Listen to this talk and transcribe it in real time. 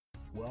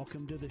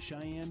Welcome to the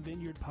Cheyenne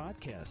Vineyard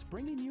Podcast,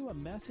 bringing you a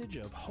message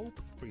of hope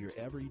for your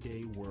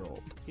everyday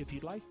world. If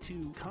you'd like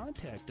to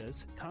contact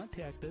us at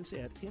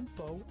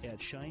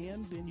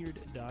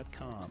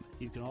info@cheyennevineyard.com.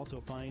 You can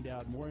also find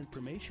out more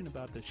information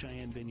about the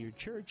Cheyenne Vineyard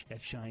Church at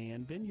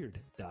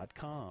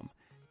cheyennevineyard.com.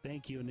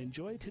 Thank you and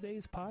enjoy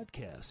today's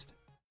podcast.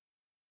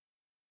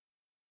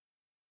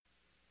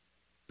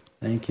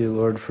 Thank you,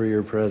 Lord, for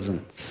your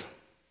presence.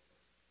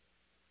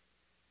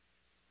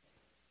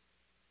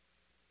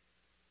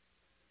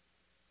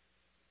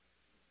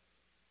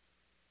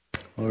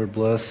 Lord,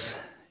 bless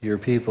your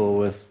people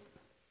with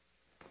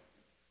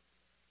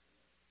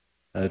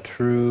a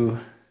true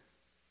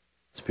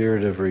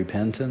spirit of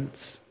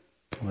repentance,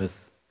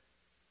 with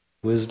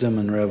wisdom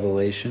and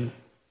revelation.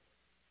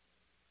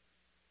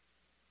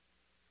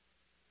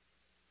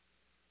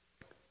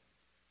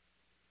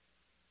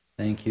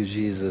 Thank you,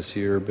 Jesus,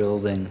 you're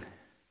building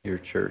your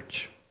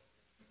church.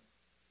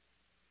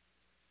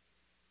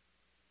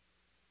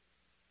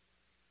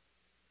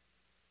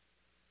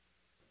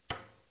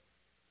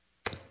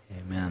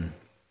 Amen.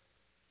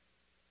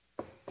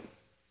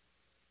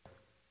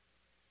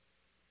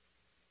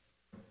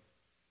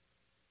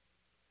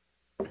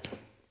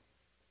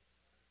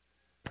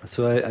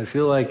 So I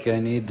feel like I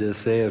need to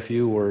say a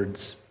few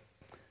words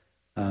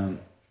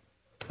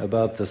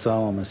about the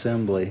Solemn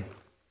Assembly.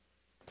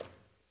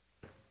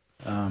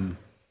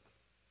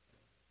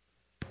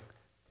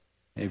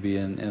 Maybe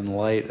in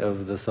light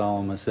of the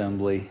Solemn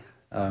Assembly.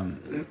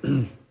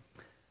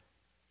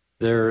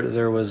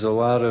 There was a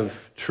lot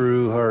of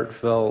true,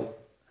 heartfelt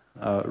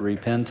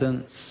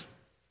repentance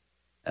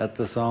at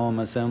the Solemn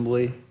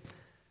Assembly,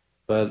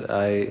 but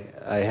I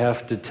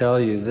have to tell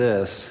you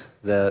this,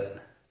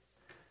 that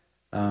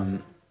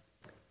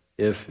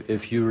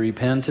if you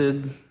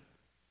repented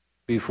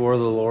before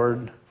the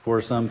Lord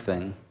for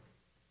something,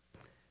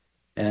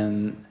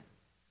 and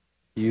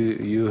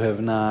you have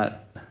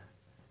not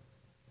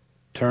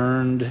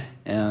turned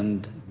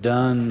and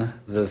done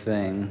the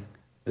thing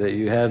that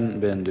you hadn't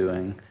been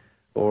doing,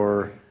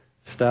 or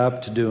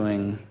stopped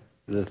doing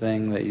the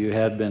thing that you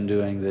had been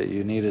doing that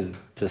you needed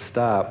to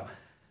stop,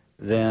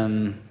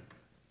 then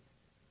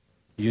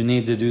you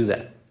need to do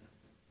that.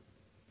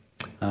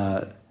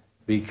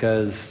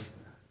 Because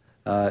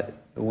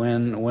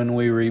when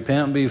we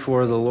repent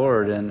before the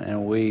Lord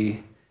and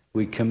we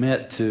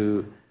commit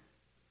to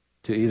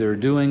either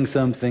doing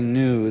something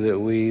new that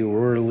we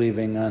were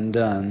leaving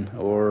undone,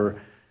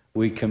 or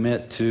we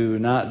commit to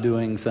not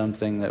doing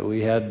something that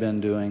we had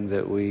been doing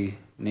that we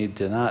need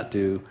to not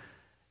do,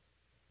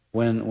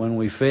 when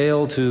we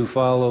fail to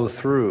follow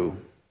through,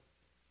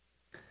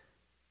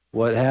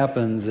 what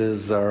happens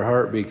is our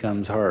heart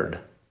becomes hard.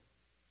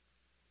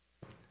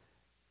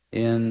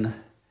 And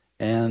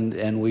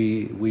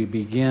we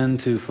begin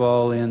to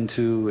fall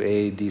into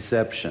a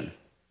deception.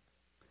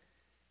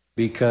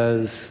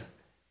 Because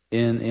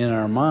in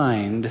our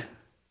mind,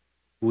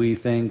 we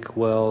think,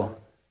 well,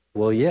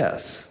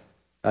 yes,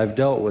 I've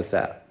dealt with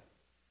that.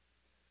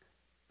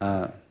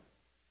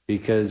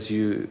 Because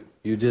you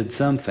did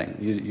something.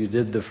 You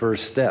did the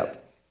first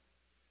step.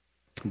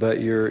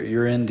 But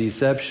you're in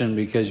deception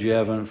because you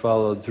haven't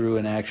followed through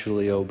and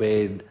actually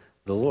obeyed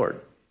the Lord.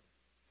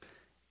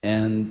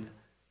 And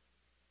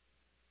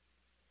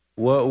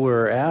what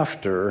we're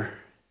after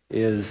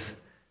is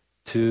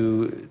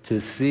to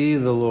see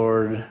the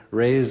Lord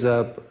raise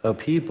up a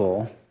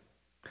people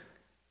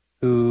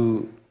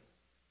who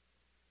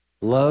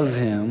love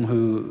Him,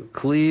 who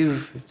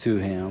cleave to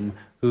Him,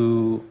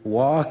 who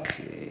walk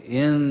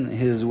in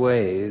His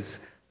ways,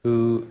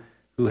 who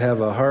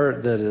have a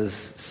heart that is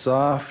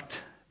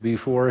soft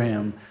before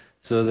Him,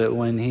 so that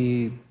when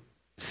He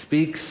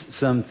speaks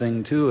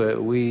something to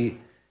it, we,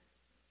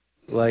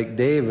 like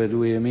David,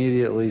 we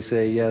immediately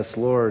say, "Yes,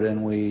 Lord,"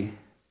 and we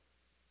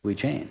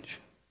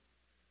change.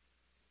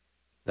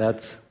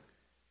 That's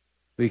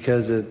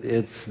because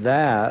it's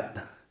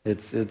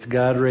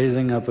God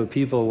raising up a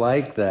people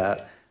like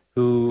that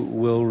who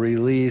will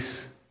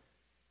release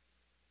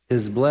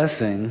His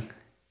blessing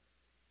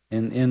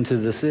into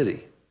the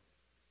city.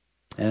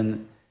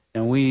 And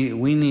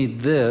we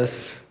need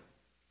this.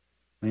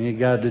 We need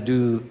God to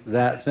do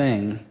that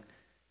thing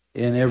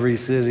in every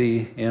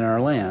city in our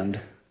land,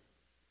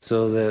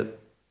 so that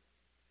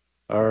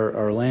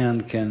our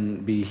land can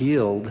be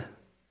healed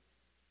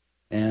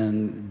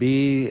and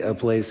be a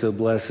place of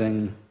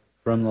blessing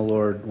from the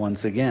Lord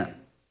once again.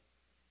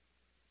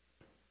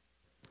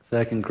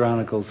 2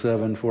 Chronicles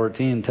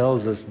 7:14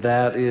 tells us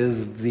that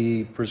is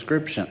the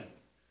prescription.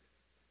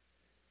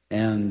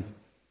 And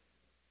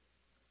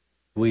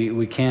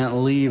we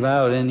can't leave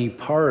out any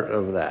part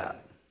of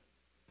that.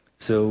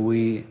 So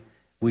we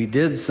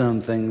did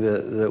something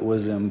that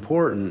was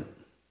important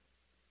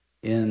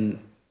in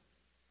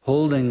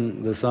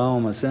holding the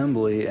Solemn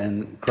Assembly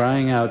and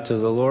crying out to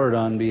the Lord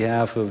on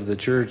behalf of the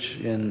church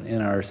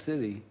in our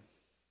city.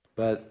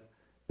 But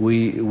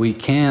we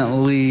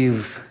can't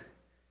leave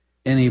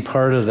any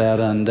part of that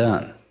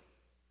undone.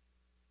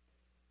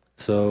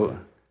 So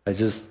I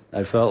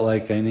felt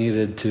like I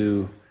needed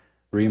to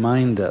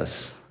remind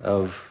us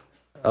of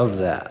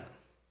that.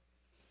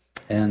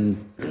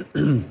 And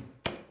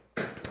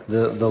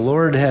the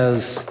Lord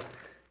has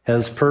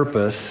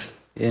purpose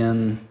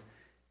in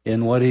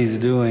what He's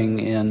doing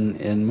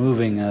in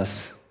moving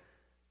us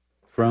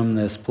from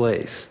this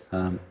place.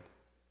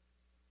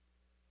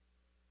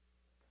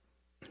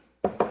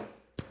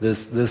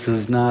 This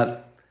is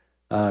not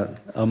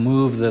a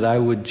move that I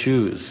would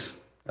choose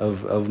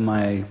of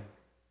my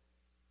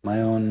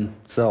own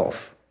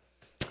self.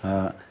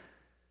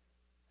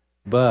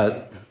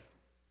 But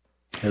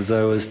as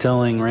I was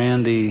telling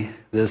Randy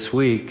this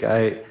week,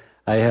 I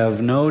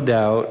have no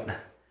doubt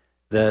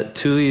that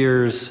 2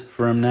 years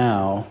from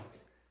now,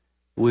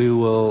 we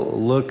will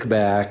look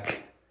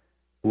back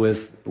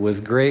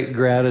with great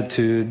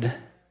gratitude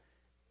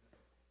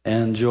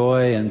and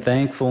joy and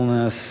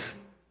thankfulness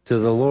to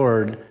the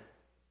Lord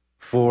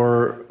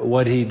for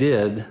what He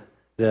did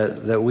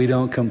that we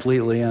don't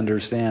completely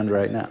understand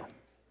right now.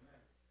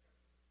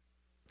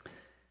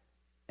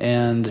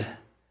 And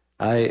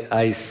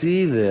I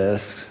see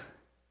this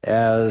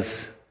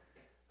as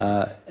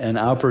an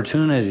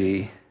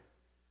opportunity,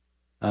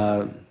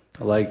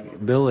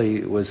 like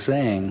Billy was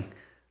saying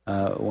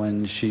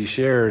when she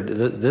shared,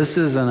 this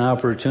is an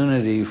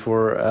opportunity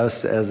for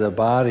us as a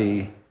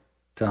body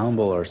to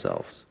humble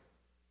ourselves.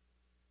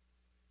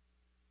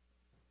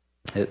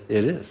 It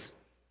is.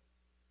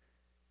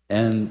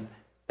 And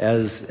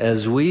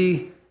as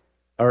we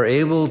are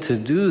able to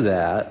do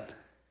that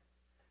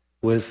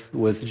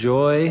with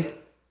joy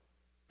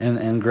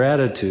and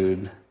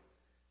gratitude,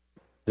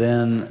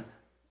 then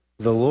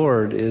the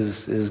Lord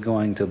is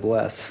going to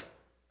bless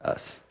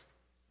us.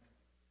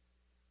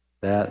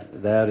 That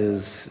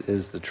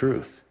is the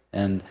truth.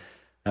 And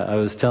I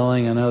was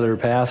telling another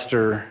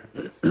pastor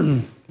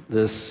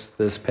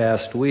this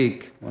past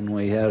week when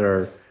we had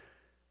our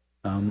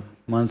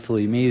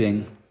monthly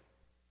meeting.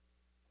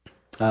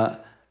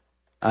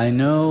 I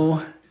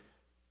know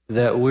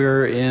that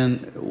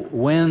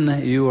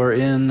when you are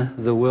in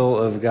the will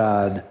of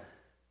God,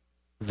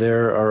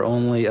 there are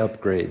only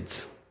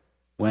upgrades.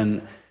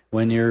 When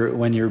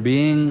you're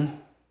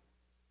being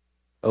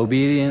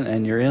obedient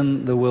and you're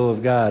in the will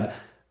of God,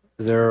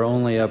 there are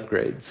only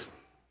upgrades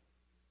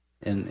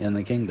in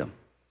the kingdom.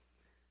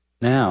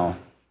 Now,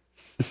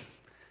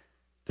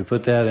 to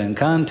put that in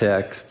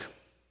context,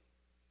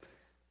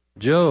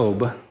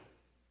 Job,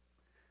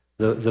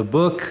 the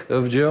book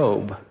of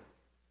Job,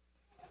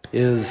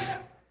 is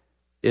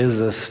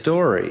a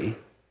story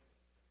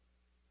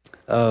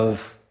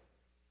of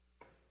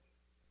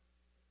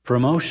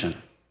promotion.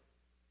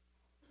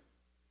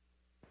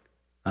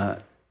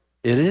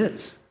 It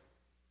is.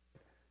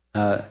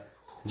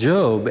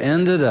 Job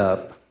ended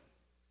up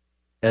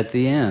at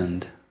the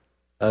end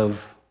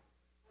of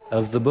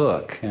the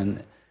book,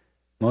 and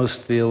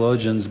most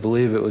theologians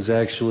believe it was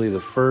actually the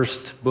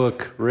first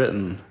book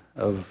written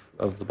of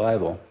the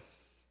Bible.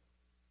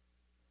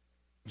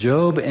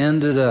 Job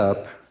ended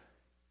up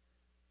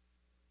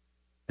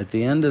at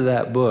the end of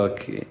that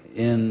book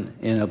in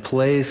a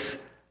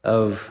place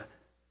of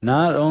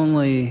not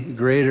only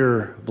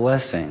greater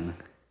blessing,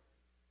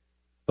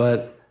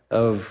 but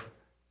of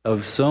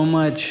so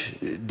much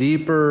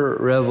deeper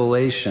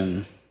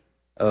revelation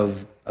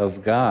of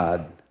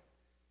God,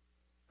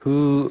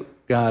 who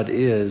God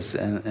is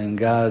and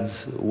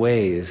God's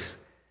ways.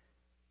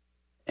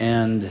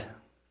 And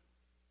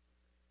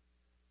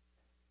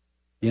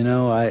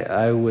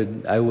I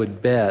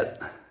would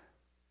bet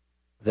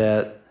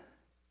that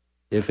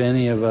if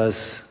any of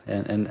us,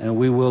 and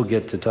we will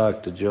get to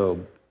talk to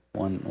Job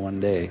one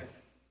day,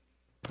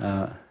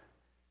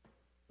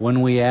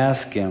 when we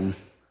ask him,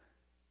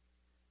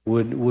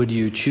 would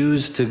you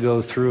choose to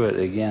go through it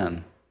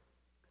again?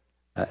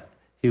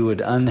 He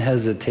would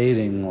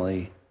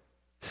unhesitatingly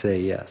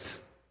say yes.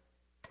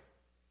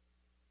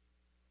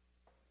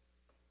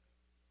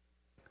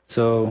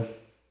 So,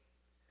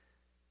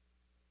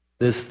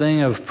 this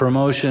thing of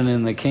promotion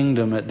in the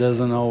kingdom, it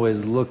doesn't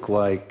always look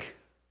like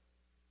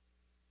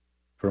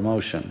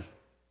promotion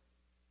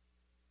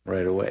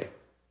right away.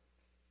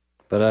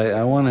 But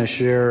I want to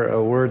share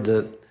a word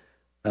that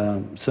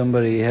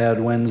somebody had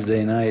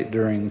Wednesday night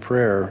during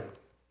prayer.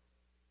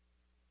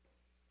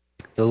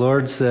 The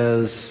Lord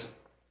says,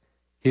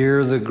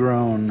 "Hear the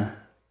groan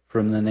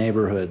from the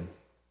neighborhood."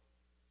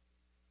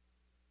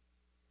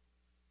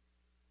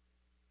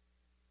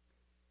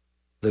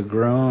 The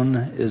groan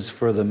is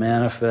for the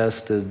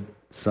manifested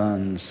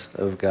sons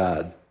of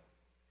God.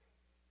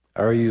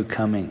 Are you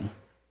coming?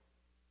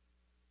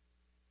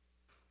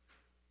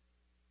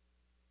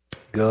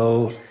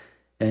 Go,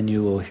 and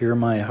you will hear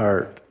my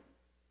heart.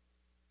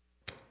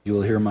 You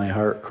will hear my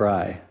heart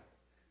cry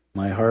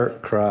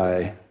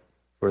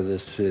for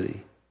this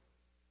city.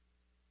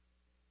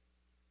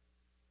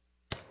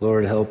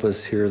 Lord, help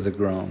us hear the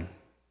groan.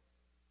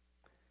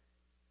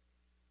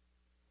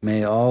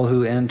 May all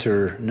who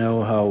enter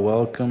know how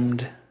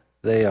welcomed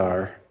they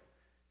are.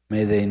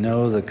 May they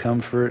know the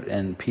comfort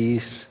and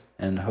peace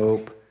and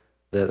hope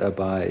that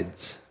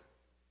abides.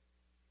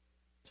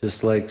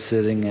 Just like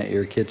sitting at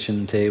your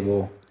kitchen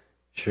table,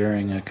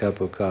 sharing a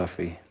cup of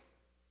coffee.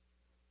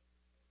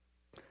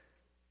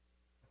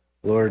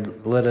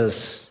 Lord, let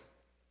us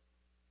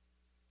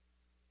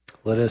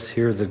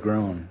hear the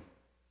groan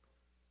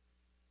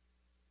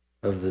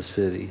of the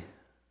city,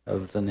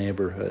 of the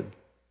neighborhood.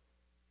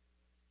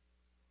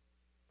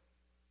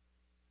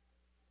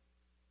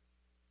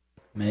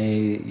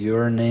 May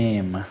your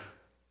name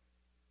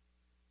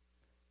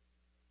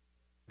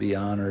be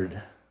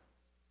honored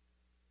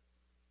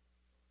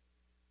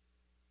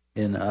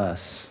in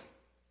us,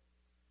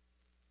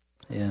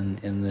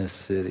 in this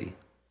city.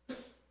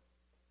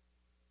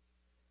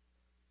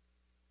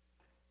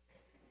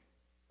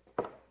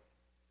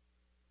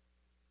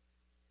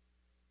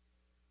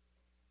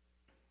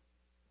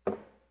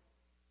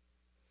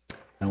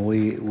 And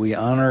we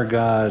honor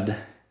God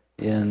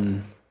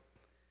in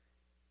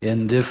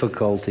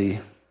difficulty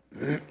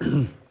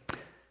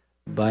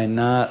by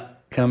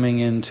not coming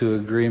into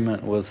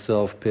agreement with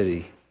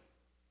self-pity.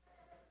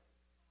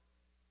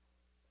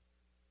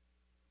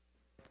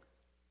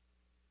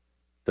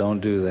 Don't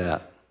do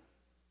that.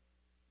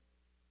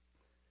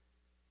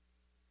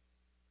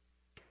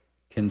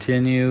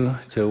 Continue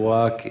to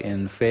walk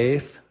in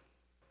faith,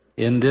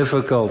 in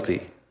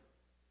difficulty.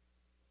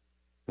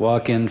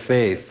 Walk in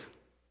faith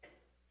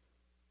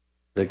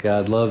that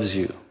God loves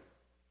you,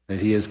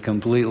 that He is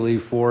completely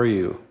for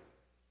you,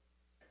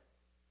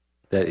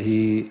 that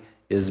He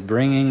is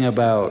bringing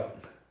about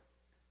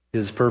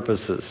His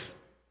purposes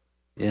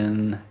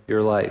in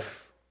your life.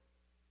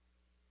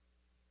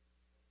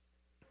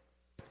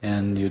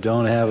 And you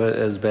don't have it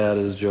as bad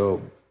as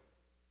Job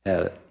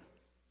had it.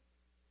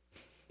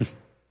 At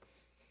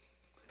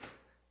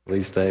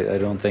least I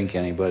don't think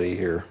anybody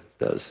here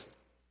does.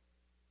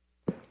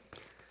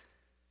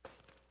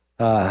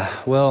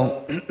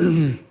 Well,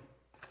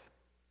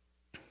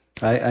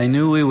 I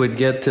knew we would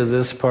get to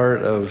this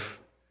part of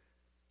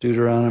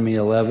Deuteronomy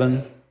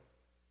 11,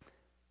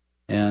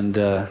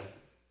 and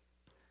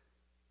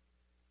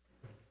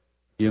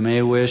you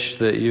may wish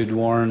that you'd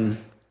worn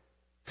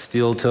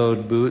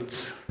steel-toed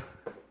boots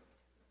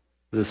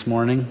this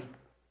morning.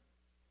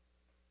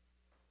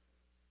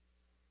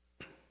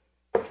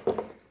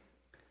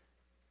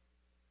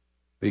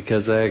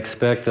 Because I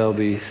expect I'll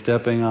be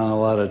stepping on a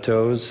lot of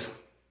toes.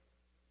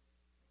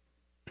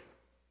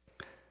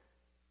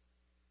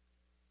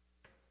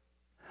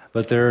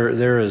 But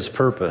there is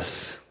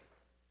purpose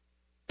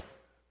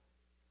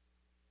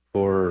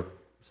for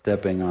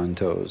stepping on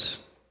toes.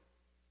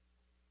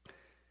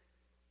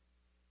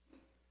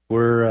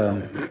 We're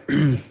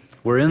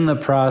in the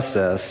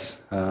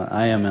process,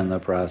 I am in the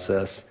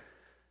process,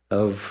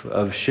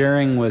 of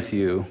sharing with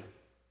you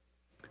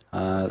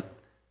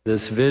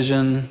this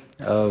vision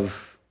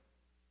of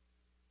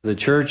the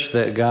church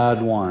that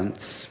God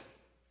wants,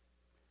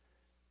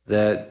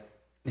 that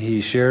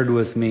He shared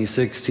with me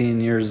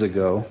 16 years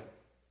ago.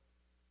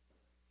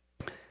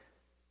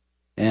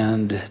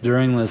 And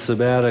during the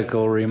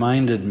sabbatical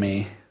reminded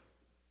me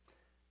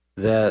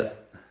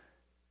that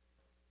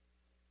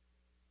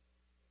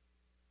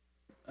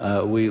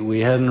we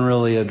hadn't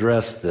really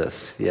addressed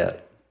this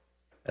yet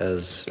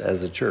as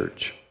a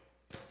church.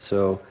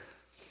 So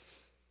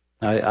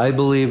I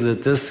believe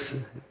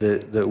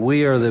that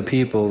we are the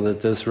people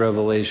that this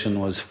revelation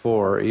was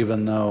for,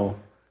 even though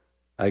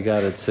I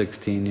got it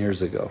 16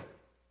 years ago.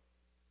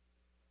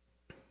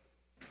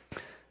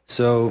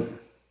 So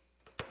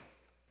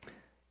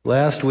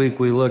last week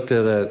we looked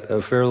at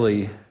a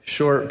fairly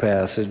short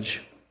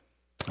passage,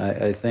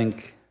 I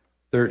think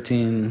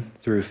 13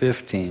 through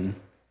 15.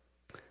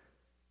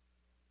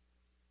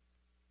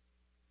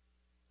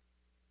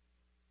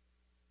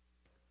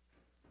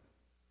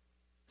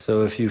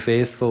 So if you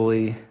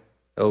faithfully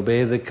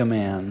obey the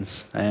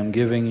commands I am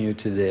giving you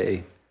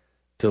today,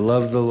 to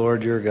love the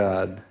Lord your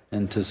God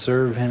and to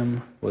serve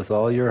Him with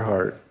all your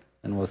heart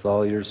and with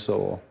all your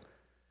soul,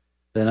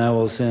 then I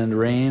will send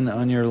rain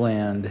on your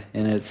land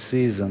in its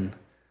season,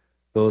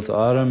 both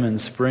autumn and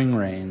spring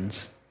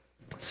rains,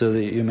 so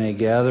that you may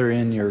gather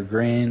in your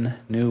grain,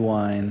 new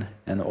wine,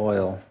 and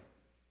oil.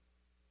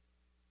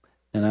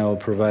 And I will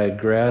provide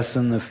grass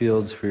in the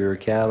fields for your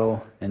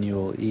cattle, and you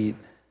will eat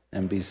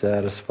and be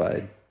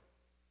satisfied.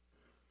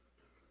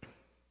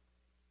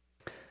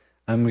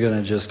 I'm going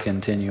to just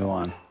continue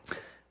on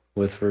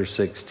with verse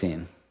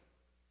 16.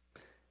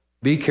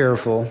 Be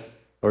careful,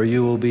 or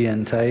you will be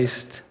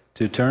enticed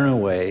to turn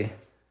away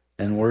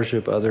and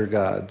worship other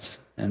gods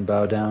and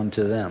bow down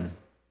to them.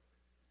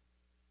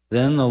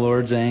 Then the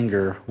Lord's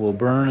anger will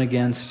burn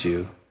against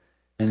you,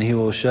 and He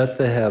will shut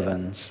the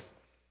heavens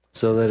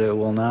so that it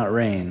will not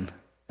rain,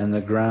 and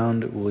the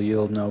ground will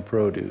yield no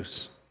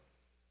produce.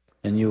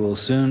 And you will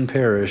soon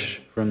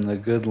perish from the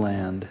good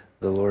land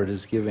the Lord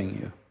is giving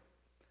you.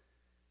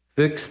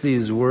 Fix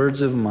these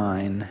words of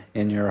mine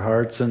in your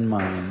hearts and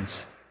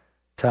minds.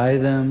 Tie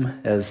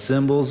them as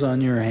symbols on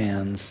your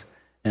hands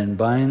and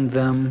bind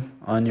them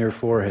on your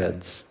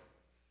foreheads.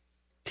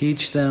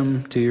 Teach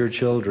them to your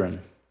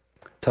children,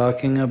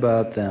 talking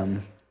about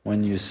them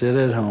when you sit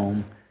at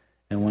home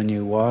and when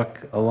you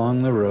walk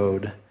along the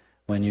road,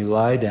 when you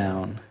lie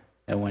down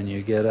and when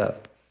you get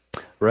up.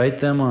 Write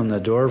them on the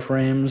door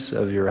frames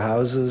of your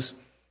houses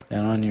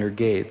and on your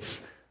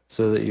gates,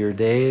 so that your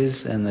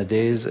days and the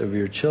days of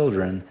your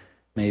children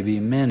may be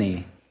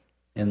many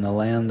in the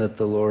land that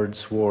the Lord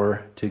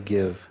swore to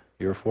give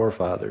your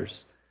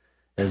forefathers,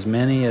 as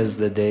many as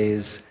the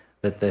days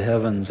that the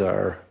heavens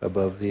are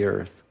above the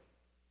earth.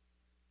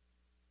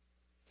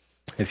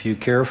 If you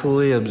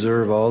carefully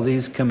observe all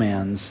these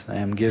commands I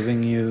am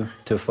giving you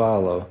to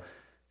follow,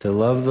 to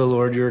love the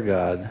Lord your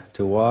God,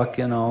 to walk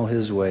in all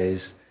his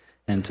ways,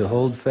 and to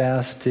hold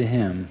fast to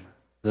him,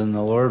 then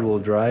the Lord will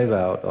drive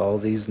out all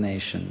these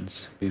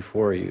nations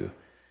before you,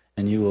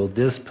 and you will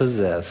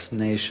dispossess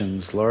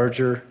nations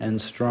larger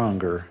and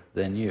stronger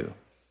than you.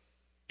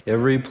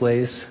 Every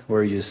place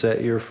where you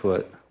set your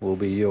foot will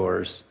be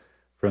yours,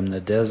 from the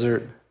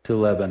desert to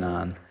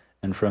Lebanon,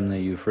 and from the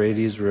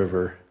Euphrates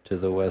River to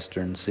the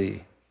western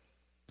sea.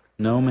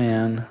 No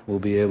man will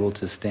be able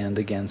to stand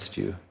against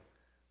you.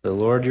 The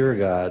Lord your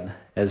God,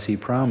 as he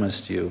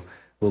promised you,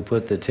 will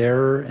put the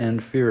terror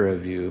and fear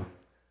of you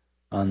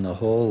on the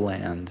whole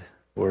land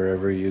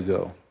wherever you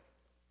go.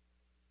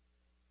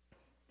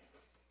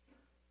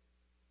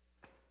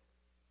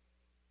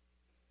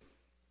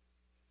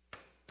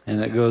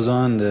 And it goes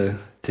on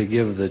to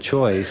give the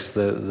choice,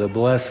 the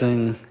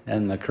blessing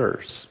and the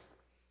curse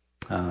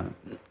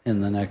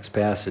in the next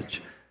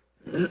passage.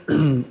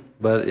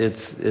 But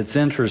it's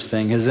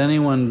interesting. Has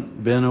anyone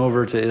been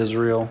over to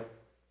Israel?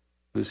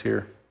 Who's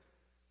here?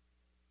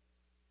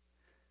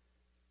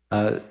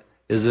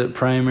 Is it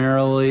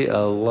primarily a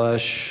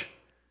lush,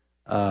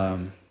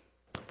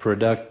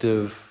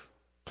 productive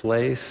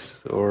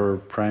place, or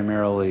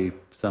primarily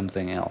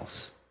something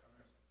else?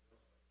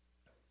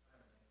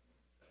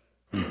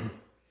 Mm-hmm.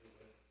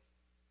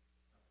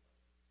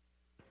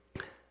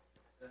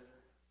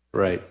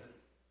 Right.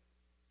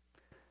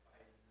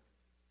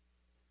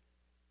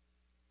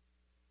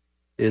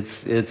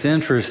 It's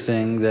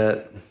interesting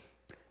that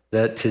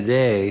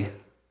today,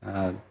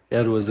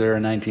 Ed was there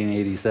in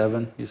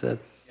 1987, you said?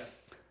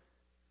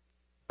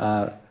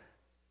 Yeah.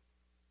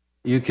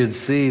 You could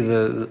see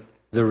the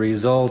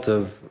result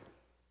of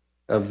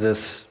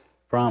this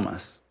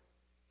promise.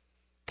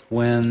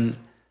 When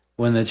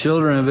the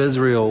children of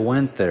Israel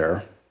went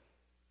there,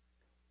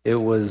 it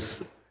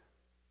was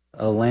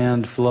a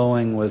land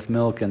flowing with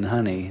milk and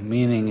honey,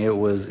 meaning it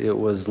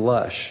was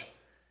lush.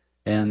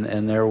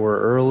 And there were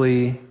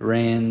early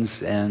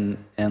rains and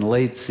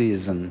late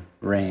season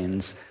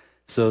rains,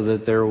 so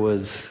that there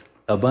was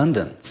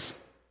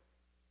abundance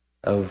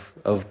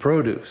of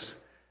produce.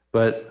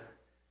 But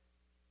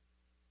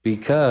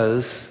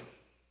because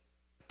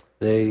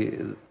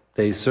they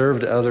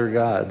served other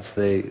gods,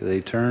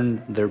 they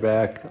turned their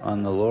back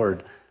on the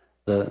Lord,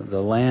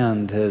 the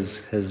land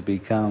has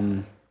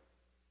become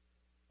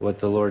what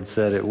the Lord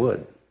said it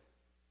would,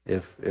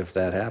 if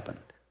that happened.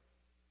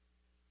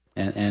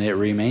 And it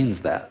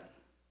remains that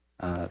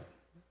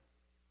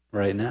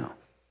right now.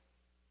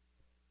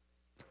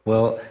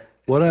 Well,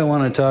 what I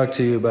want to talk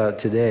to you about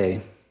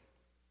today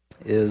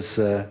is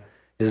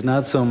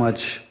not so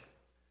much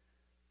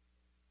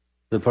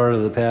the part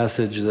of the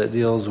passage that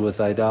deals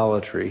with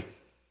idolatry.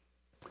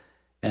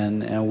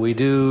 And we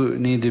do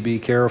need to be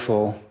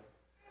careful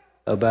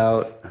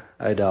about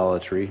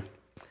idolatry.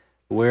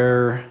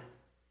 Where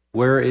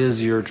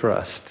is your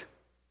trust?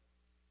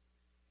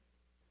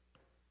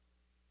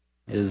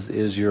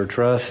 Is your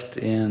trust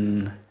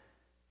in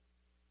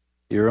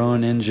your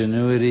own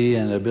ingenuity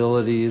and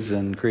abilities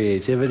and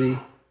creativity?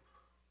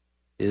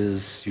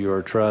 Is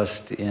your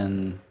trust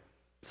in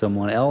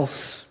someone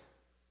else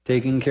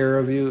taking care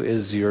of you?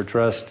 Is your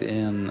trust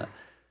in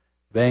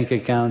bank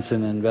accounts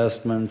and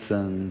investments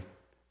and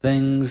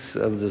things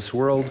of this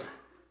world?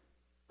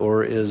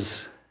 Or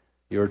is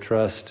your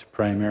trust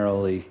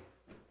primarily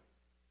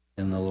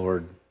in the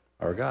Lord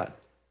our God?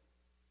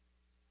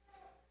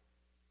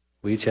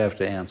 We each have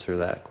to answer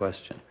that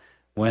question.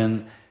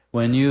 When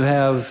you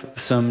have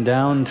some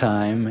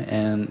downtime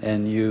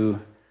and you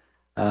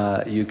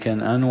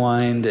can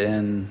unwind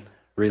and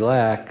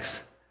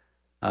relax,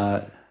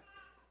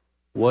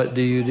 what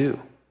do you do?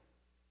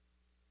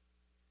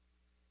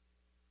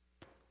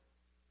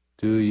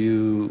 Do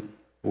you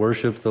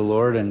worship the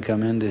Lord and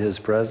come into his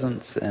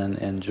presence and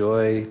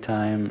enjoy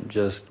time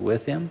just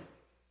with him?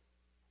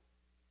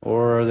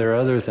 Or are there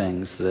other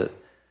things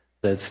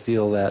that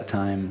steal that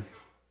time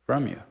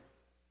from you?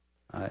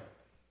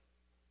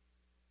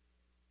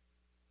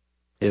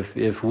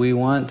 If we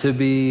want to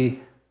be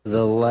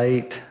the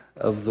light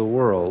of the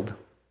world,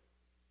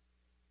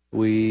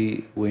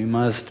 we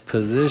must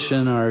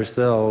position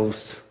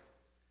ourselves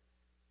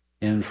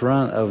in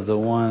front of the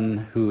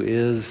one who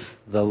is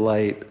the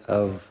light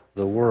of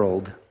the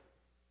world,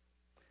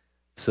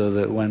 so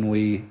that when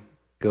we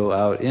go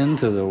out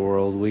into the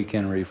world, we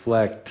can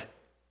reflect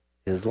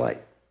his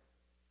light.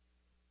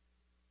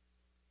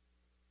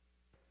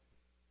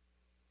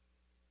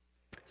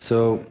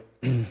 So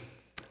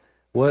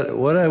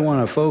what I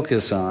want to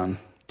focus on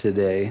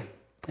today,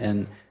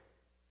 and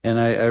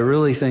I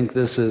really think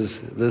this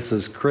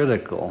is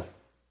critical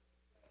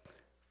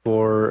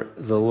for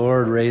the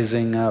Lord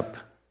raising up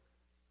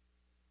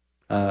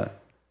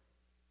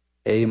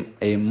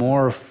a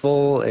more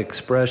full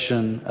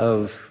expression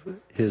of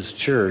his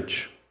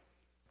church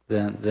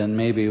than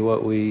maybe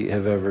what we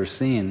have ever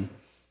seen.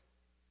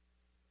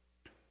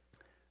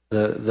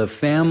 The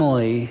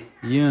family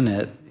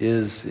unit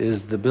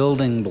is the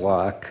building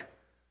block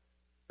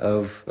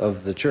of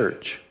the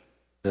church.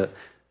 The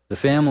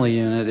family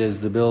unit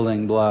is the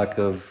building block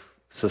of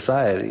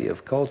society,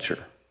 of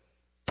culture.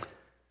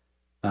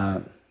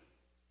 The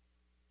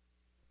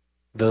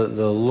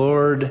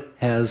Lord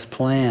has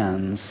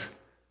plans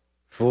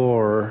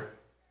for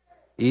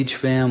each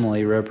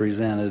family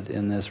represented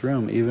in this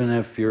room, even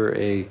if you're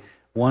a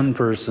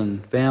one-person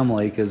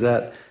family, because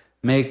that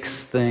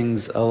makes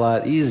things a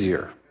lot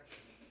easier.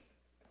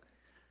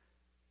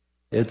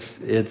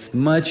 It's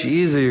much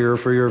easier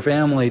for your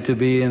family to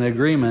be in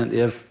agreement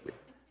if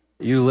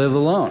you live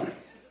alone.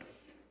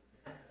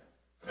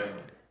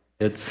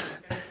 It's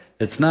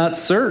not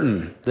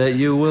certain that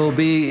you will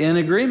be in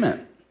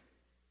agreement,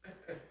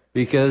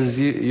 because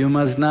you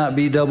must not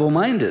be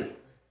double-minded.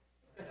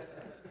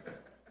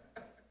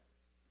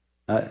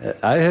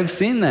 I have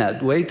seen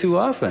that way too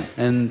often,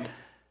 and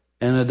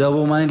a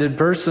double-minded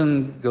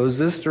person goes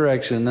this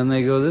direction, then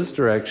they go this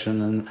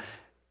direction, and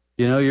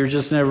you're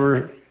just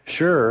never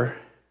sure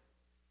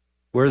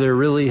where they're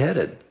really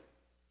headed.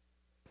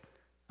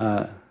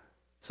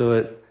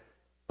 So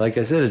like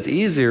I said, it's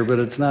easier, but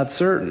it's not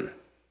certain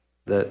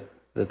that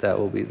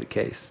will be the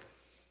case.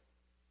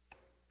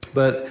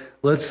 But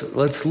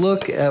let's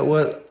look at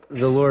what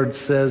the Lord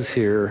says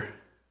here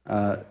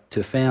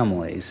to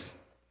families.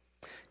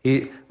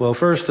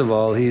 First of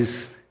all,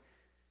 he's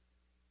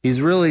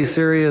really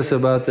serious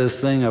about this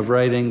thing of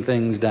writing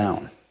things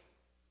down.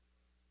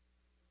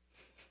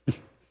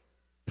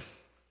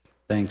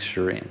 Thanks,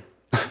 Shireen.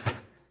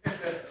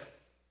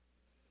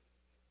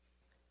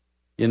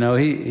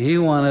 He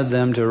wanted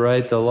them to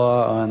write the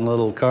law on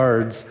little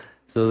cards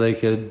so they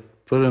could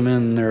put them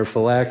in their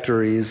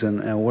phylacteries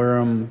and wear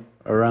them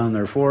around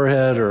their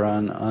forehead or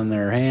on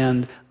their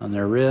hand, on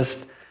their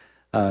wrist,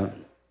 so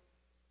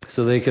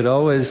they could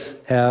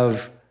always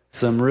have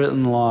some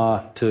written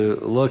law to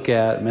look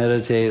at,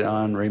 meditate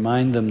on,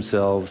 remind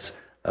themselves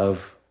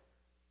of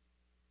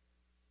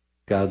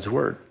God's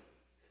Word.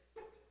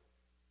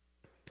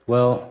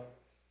 Well,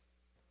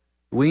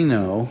 we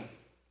know,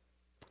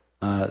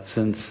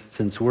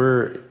 since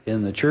we're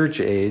in the church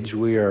age,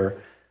 we are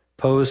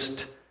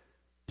post-Jesus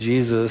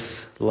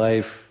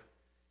life,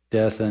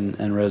 death,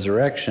 and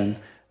resurrection.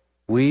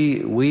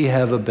 We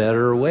have a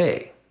better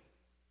way,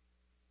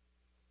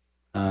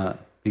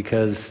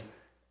 because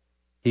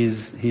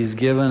He's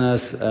given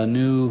us a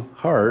new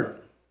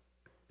heart,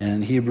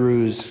 and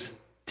Hebrews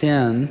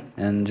 10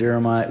 and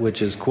Jeremiah,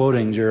 which is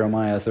quoting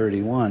Jeremiah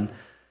 31,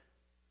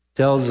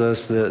 tells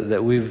us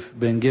that we've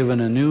been given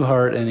a new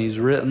heart, and He's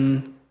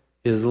written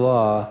His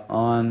law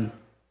on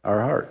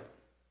our heart.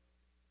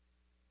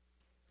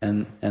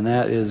 And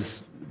that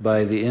is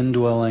by the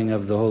indwelling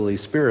of the Holy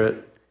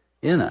Spirit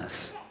in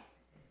us,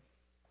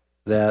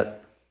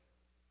 that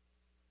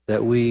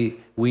we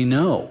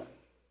know.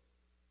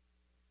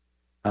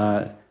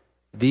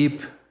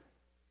 Deep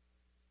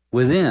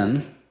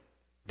within,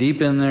 deep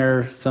in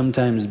there,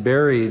 sometimes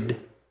buried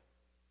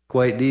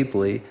quite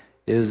deeply,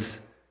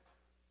 is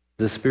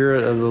the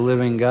Spirit of the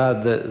living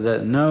God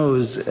that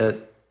knows at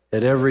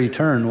every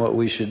turn what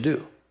we should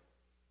do.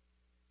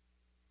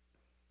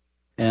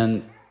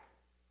 And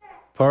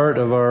part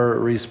of our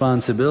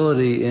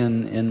responsibility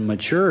in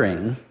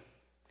maturing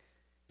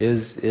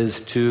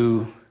is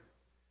to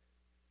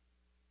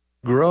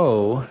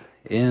grow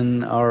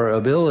in our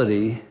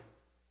ability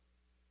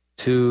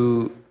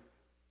to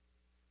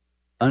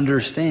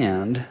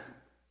understand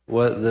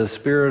what the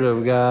Spirit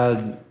of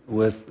God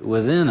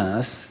within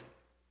us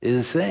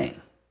is saying.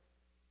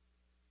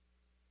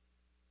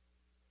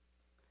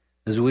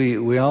 As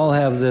we all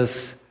have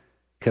this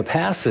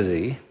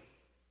capacity,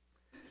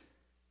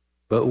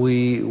 but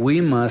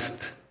we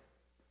must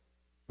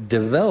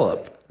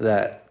develop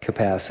that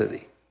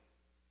capacity.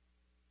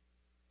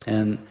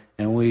 And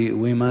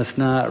we must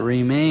not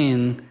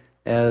remain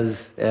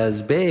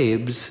as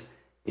babes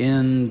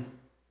in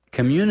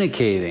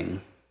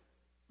communicating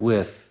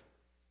with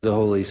the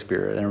Holy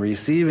Spirit and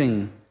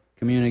receiving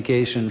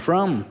communication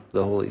from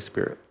the Holy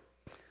Spirit.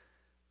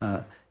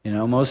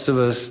 Most of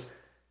us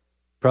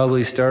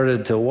probably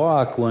started to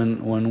walk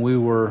when we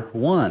were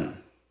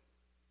one,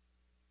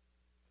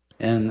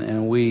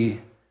 and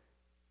we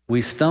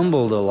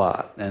stumbled a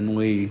lot, and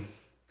we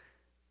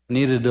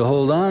needed to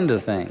hold on to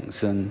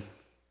things. And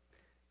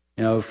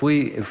if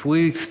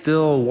we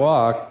still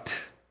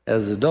walked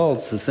as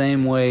adults the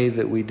same way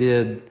that we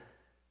did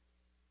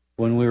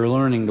when we were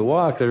learning to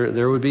walk,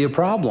 there would be a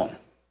problem.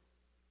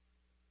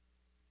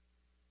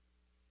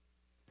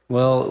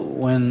 Well,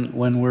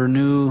 when we're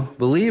new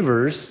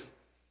believers,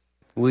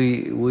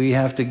 we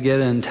have to get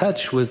in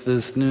touch with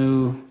this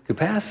new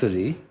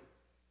capacity,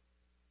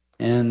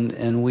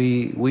 and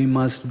we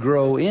must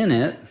grow in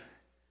it.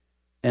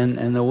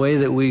 And the way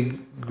that we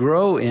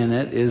grow in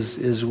it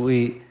is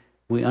we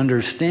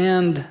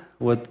understand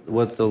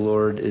what the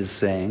Lord is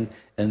saying,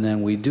 and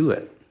then we do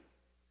it.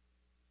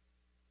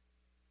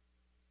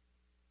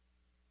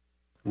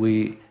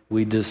 we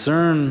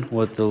discern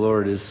what the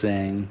Lord is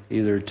saying,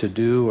 either to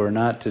do or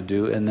not to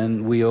do, and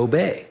then we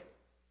obey.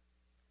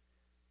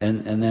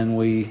 And then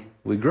we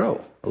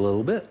grow a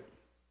little bit.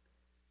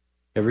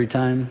 Every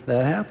time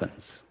that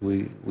happens,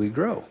 we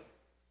grow.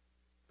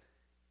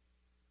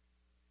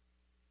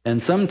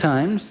 And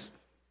sometimes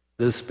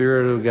the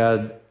Spirit of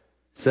God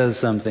says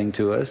something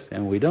to us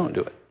and we don't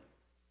do it.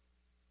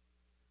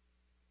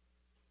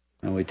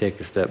 And we take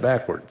a step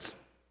backwards.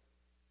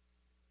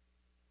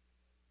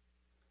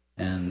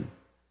 And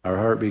our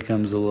heart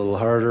becomes a little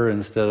harder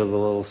instead of a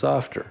little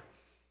softer.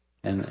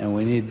 And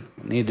we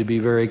need to be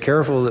very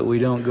careful that we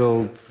don't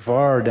go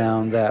far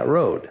down that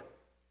road.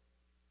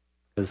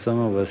 Because some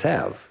of us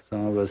have.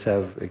 Some of us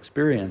have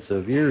experience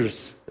of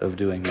years of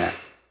doing that.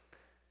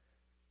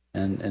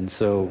 And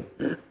so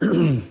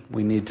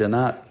we need to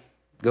not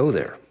go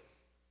there.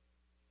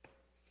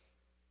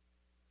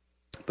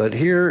 But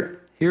here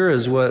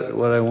is what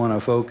I want to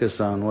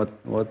focus on,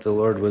 what the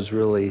Lord was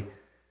really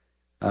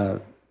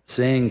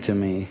saying to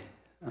me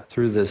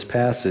through this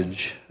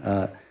passage.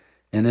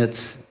 And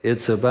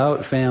it's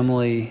about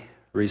family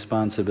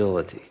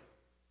responsibility.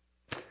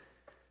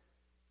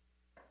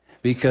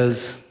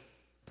 Because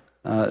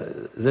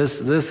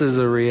this is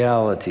a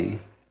reality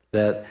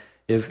that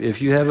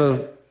if you have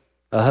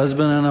a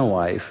husband and a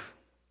wife,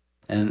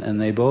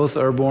 and they both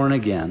are born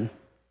again,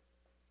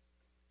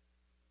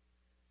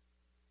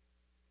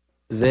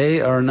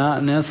 they are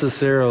not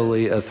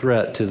necessarily a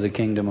threat to the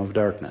kingdom of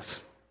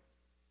darkness.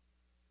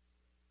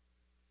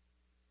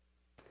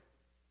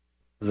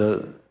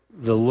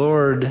 The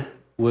Lord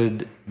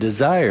would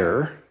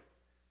desire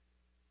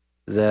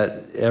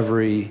that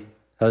every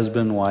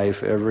husband,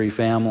 wife, every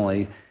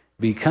family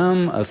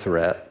become a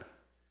threat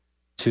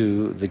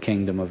to the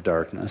kingdom of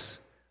darkness,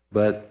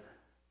 but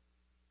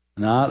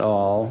not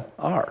all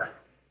are.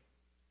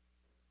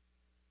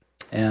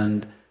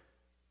 And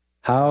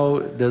how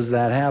does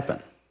that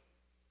happen?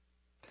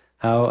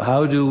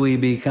 How do we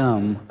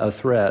become a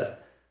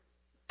threat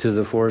to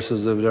the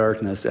forces of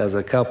darkness as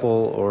a couple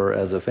or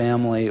as a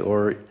family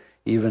or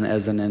even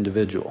as an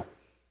individual?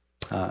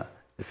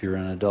 If you're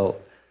an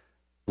adult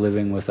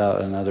living without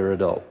another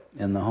adult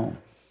in the home.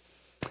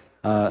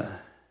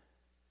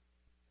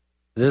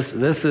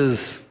 This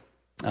is,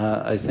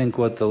 I think,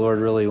 what the Lord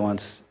really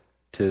wants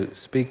to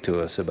speak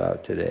to us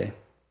about today.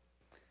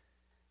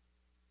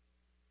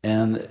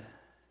 And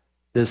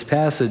this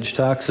passage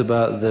talks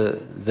about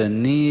the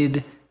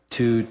need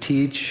to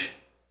teach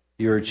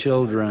your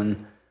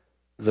children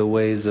the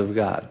ways of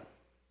God.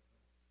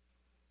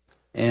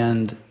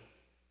 And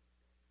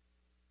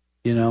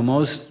you know,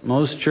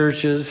 most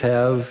churches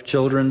have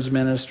children's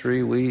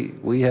ministry.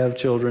 We have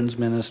children's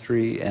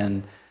ministry,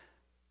 and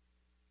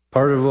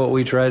part of what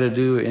we try to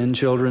do in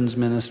children's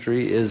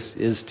ministry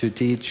is to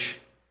teach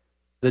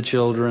the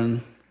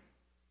children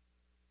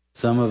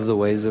some of the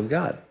ways of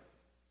God.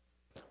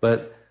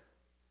 But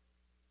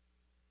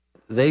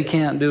they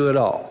can't do it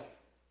all.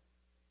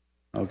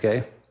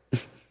 Okay?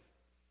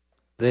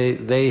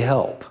 They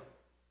help.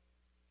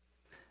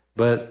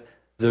 But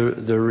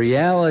the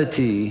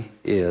reality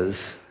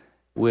is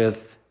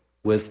with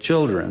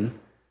children,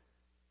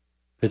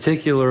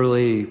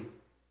 particularly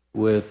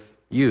with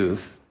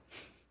youth,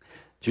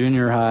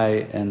 junior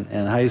high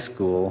and high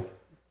school,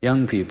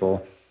 young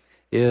people,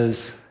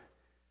 is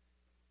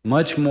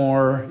much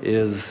more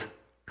is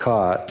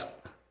caught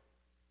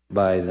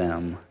by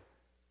them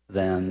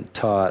than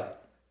taught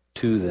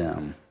to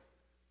them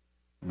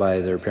by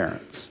their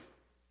parents.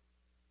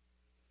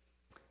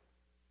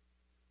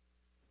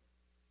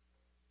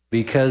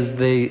 Because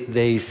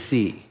they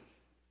see.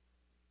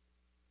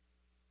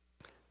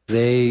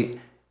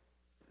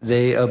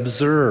 They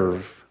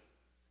observe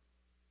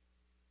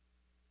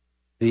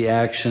the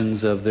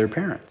actions of their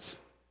parents.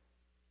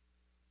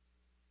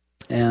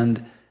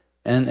 And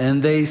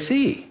they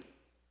see.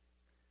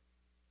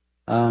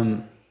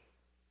 And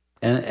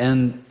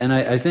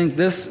I think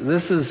this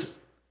is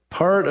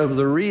part of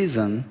the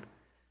reason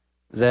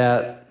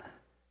that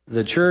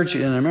the church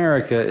in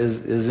America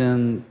is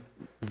in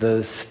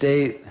the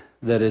state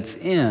that it's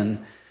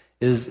in,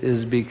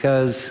 is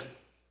because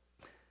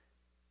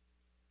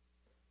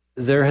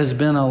there has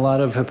been a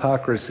lot of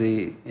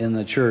hypocrisy in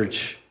the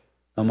church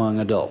among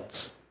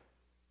adults.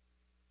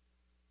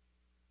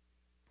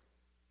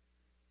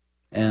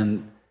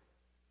 And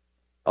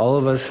all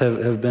of us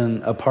have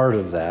been a part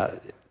of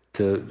that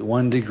to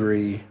one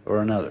degree or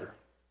another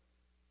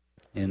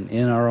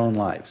in our own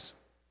lives.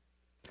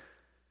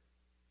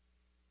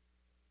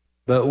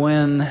 But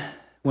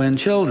when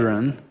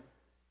children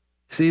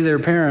see their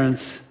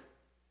parents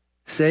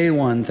say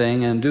one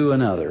thing and do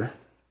another,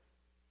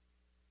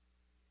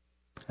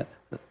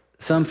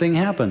 something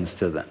happens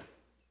to them.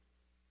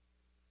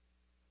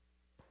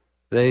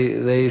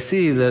 They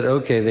see that,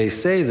 okay, they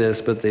say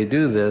this, but they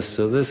do this,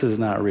 so this is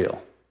not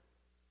real.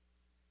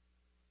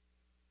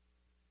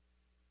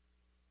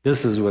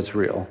 This is what's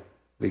real,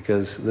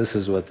 because this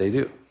is what they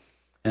do.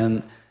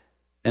 And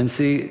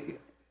see,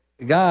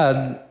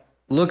 God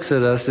looks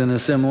at us in a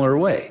similar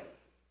way.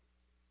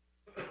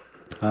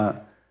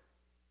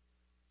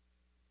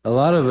 a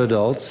lot of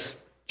adults,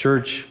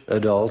 church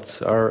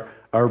adults, are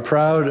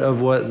proud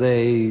of what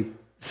they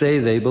say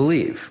they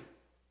believe.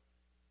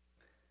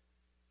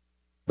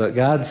 But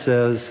God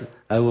says,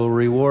 I will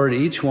reward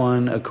each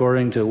one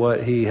according to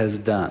what he has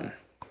done.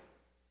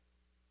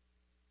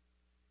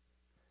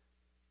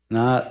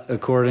 Not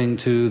according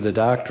to the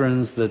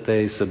doctrines that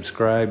they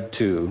subscribed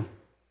to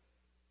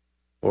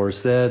or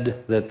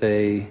said that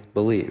they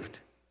believed.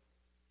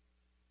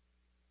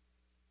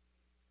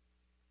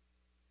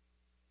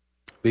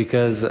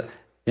 Because,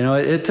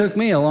 it took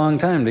me a long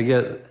time to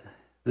get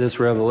this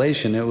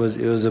revelation. It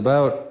was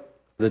about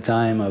the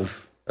time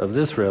of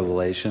this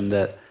revelation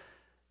that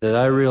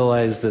I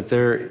realized that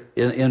there,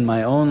 in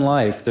my own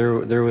life,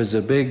 there was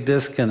a big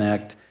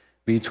disconnect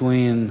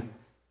between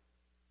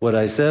what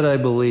I said I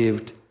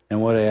believed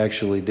and what I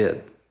actually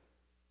did.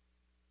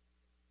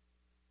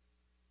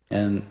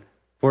 And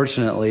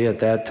fortunately, at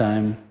that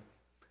time,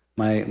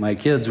 my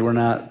kids were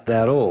not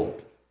that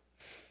old.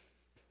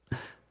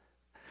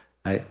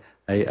 I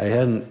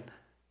hadn't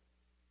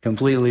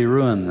completely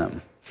ruined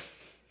them.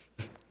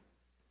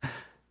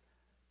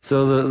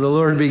 So the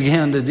Lord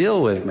began to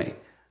deal with me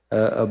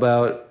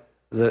about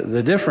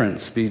the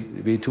difference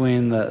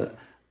between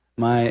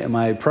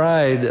my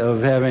pride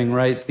of having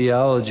right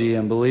theology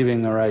and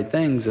believing the right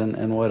things and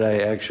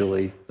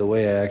the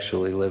way I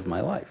actually live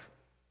my life.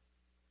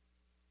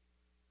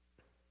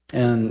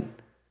 And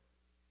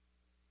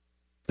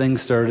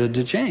things started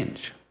to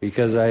change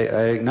because I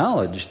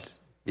acknowledged,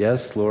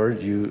 yes,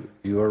 Lord, you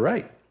are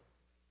right.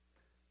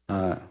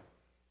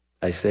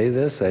 I say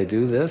this, I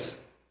do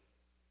this.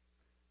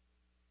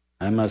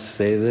 I must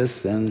say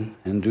this and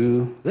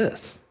do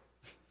this.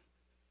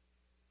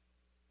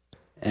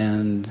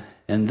 And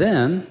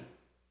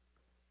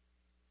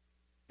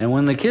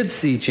when the kids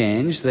see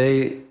change,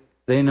 they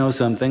know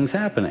something's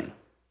happening.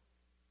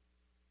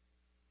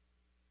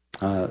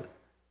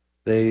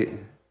 They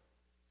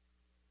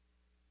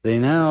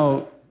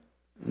now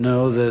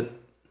know that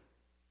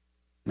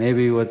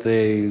maybe what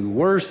they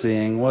were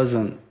seeing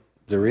wasn't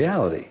the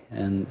reality,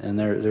 and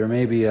there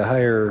may be a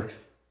higher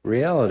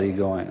reality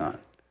going on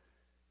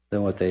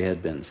than what they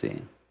had been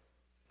seeing.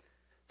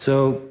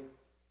 So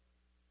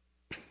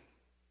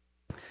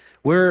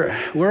where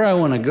I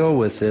want to go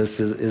with this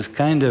is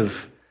kind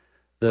of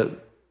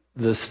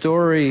the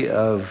story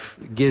of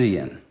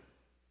Gideon,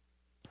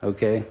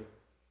 okay?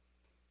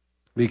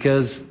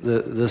 Because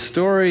the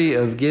story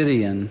of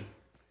Gideon,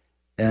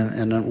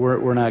 and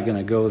we're not going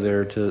to go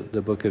there to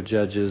the book of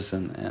Judges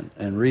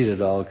and read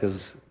it all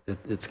because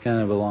it's kind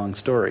of a long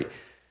story.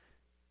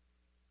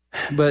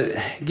 But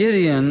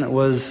Gideon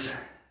was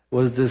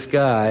this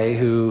guy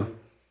who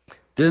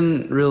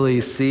didn't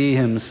really see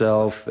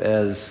himself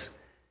as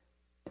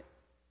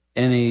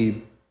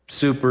any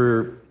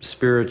super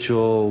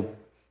spiritual,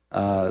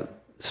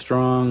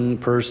 strong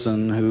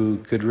person who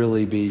could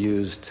really be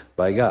used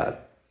by God.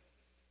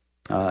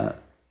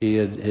 He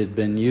had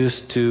been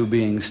used to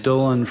being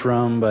stolen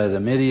from by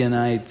the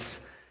Midianites,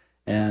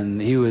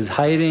 and he was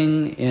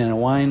hiding in a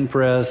wine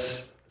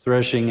press,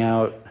 threshing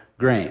out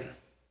grain.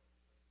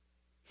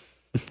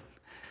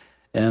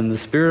 And the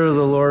Spirit of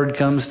the Lord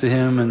comes to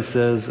him and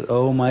says,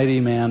 "O mighty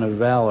man of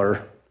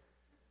valor."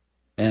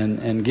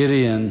 And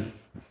Gideon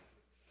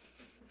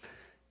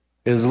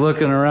is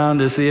looking around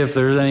to see if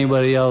there's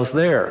anybody else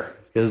there,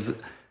 because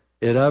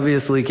it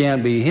obviously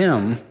can't be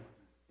him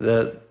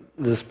that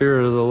the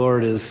Spirit of the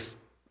Lord is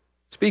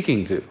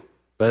speaking to,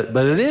 but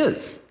it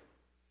is.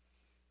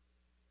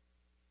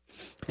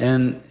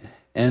 And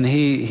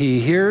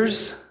he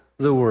hears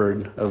the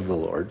word of the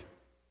Lord.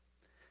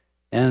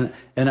 And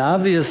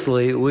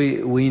obviously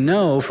we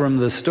know from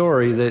the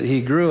story that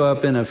he grew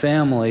up in a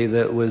family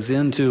that was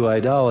into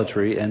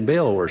idolatry and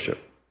Baal worship,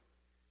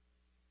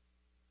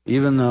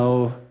 even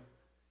though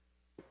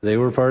they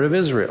were part of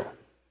Israel.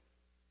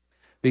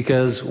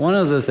 Because one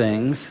of the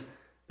things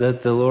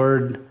that the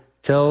Lord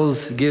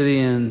tells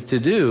Gideon to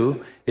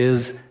do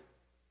is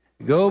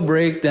go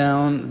break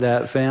down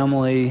that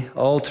family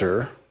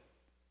altar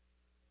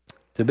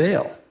to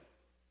Baal.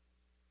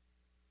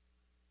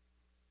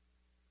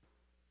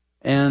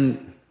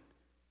 And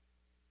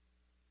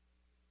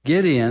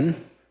Gideon,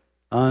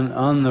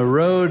 on the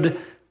road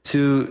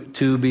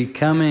to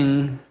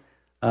becoming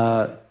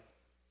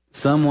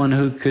someone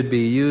who could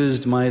be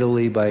used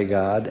mightily by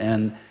God,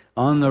 and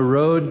on the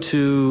road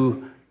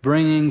to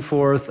bringing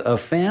forth a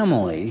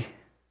family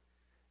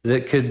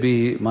that could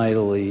be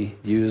mightily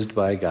used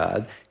by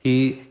God,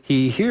 he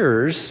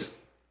hears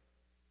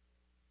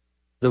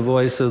the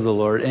voice of the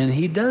Lord, and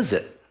he does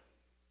it.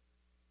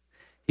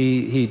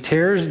 He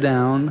tears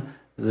down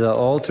the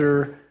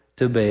altar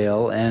to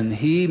Baal, and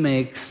he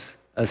makes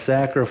a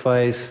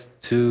sacrifice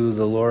to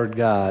the Lord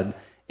God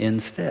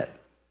instead.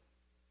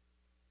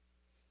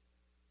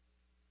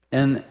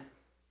 And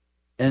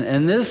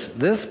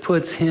this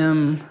puts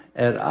him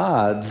at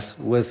odds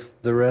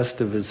with the rest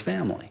of his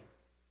family.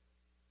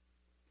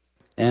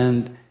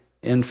 And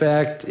in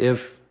fact,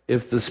 if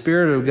the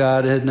Spirit of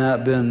God had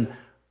not been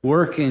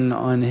working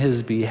on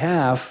his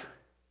behalf,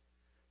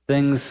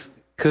 things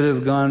could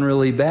have gone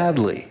really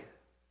badly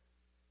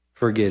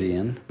for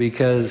Gideon,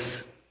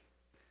 because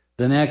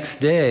the next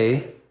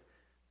day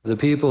the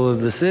people of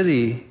the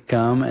city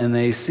come and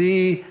they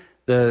see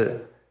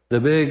the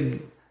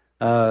big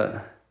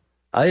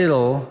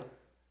idol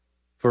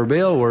for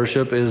Baal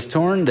worship is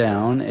torn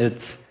down.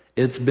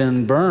 It's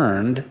been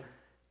burned,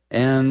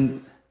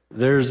 and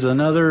there's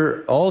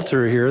another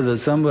altar here that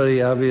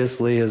somebody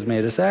obviously has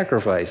made a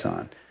sacrifice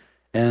on.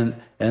 And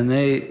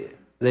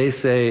they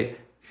say,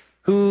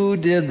 who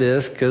did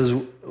this? Because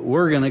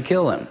we're going to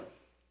kill him.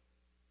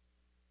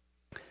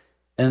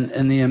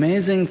 And the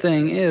amazing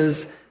thing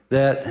is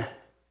that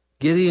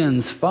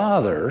Gideon's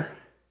father,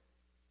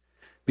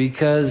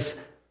 because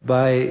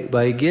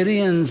by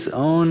Gideon's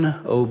own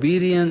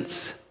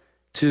obedience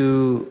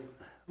to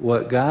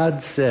what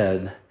God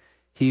said,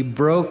 he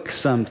broke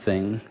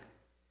something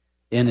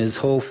in his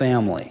whole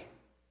family.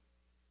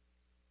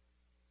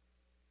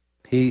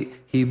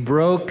 He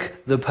broke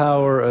the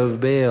power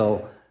of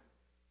Baal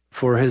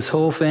for his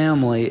whole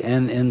family,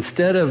 and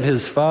instead of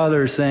his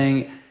father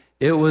saying,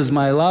 "It was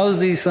my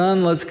lousy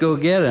son, let's go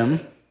get him,"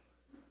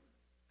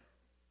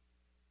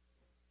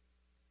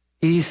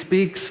 he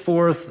speaks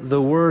forth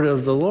the word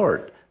of the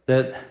Lord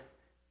that,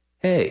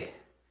 hey,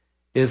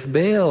 if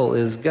Baal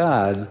is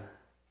God,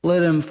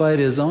 let him fight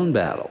his own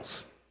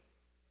battles.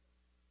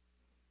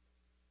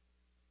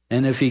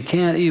 And if he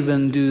can't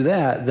even do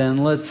that, then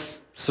let's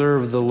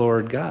serve the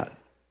Lord God.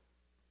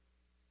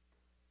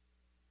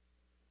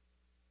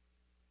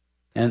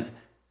 And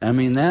I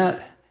mean,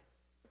 that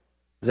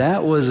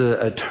was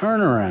a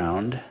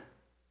turnaround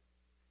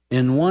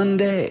in one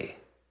day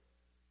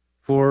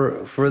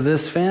for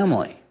this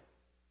family.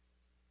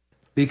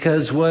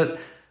 Because what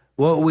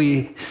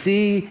we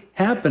see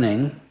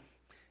happening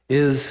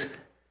is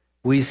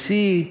we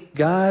see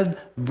God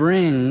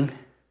bring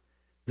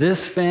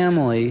this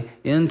family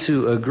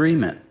into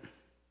agreement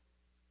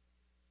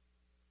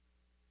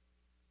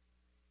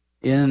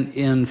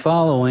in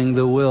following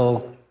the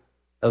will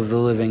of the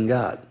living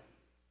God.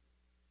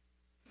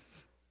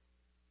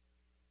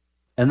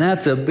 And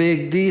that's a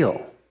big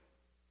deal.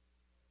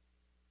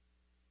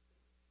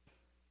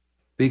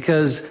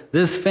 Because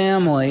this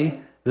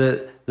family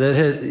that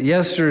had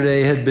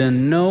yesterday had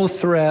been no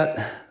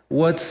threat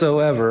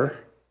whatsoever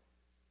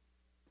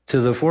to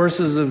the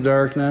forces of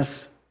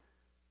darkness,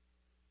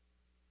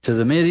 to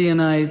the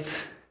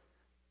Midianites,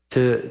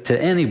 to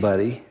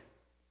anybody.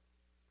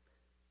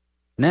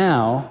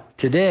 Now,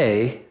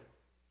 today,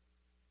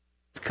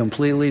 it's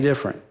completely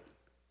different.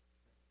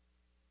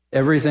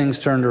 Everything's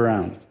turned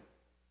around.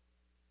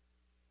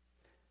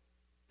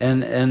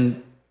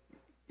 And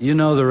you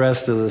know the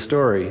rest of the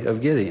story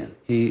of Gideon.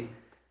 He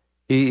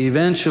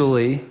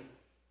eventually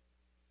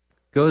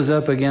goes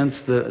up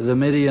against the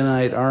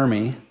Midianite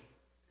army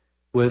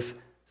with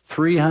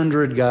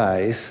 300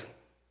 guys,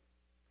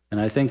 and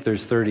I think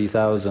there's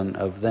 30,000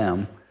 of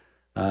them,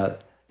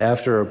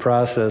 after a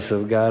process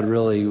of God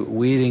really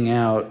weeding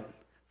out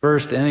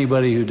first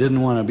anybody who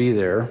didn't want to be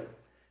there,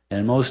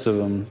 and most of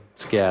them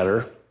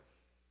scatter,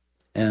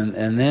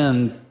 and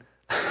then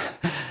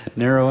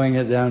narrowing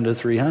it down to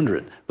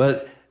 300.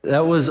 But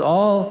that was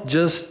all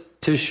just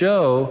to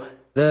show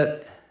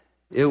that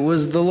it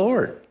was the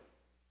Lord.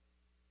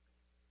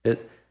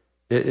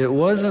 It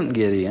wasn't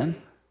Gideon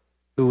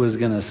who was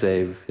going to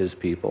save his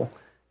people.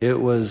 It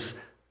was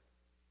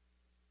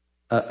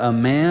a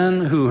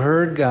man who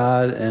heard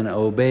God and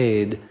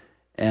obeyed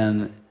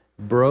and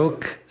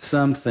broke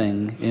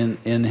something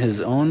in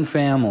his own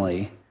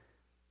family,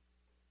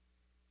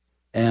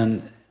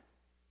 and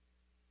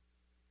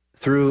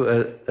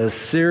through a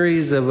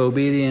series of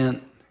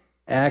obedient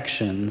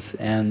actions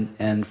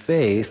and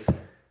faith,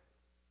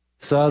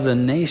 saw the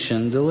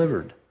nation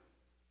delivered.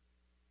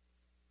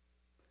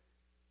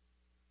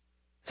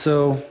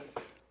 So,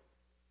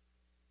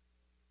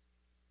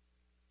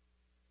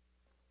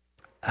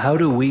 how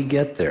do we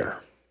get there?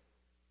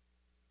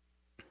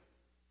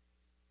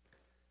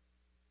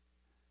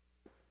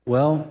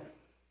 Well,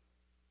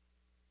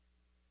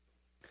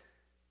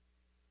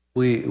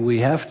 we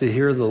have to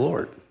hear the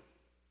Lord.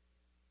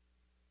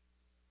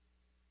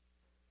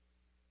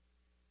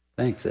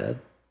 Thanks, Ed.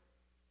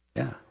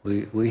 Yeah,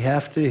 we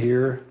have to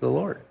hear the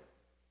Lord.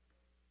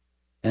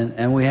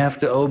 And we have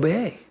to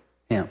obey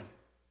him.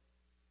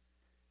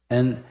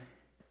 And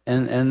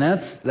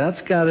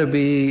that's got to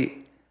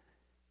be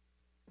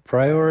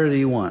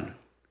priority one.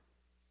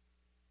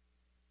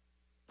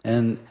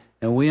 And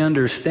we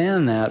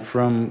understand that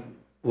from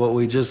what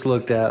we just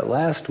looked at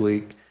last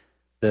week,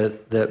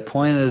 that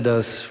pointed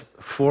us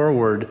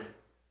forward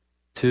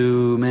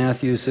to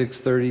Matthew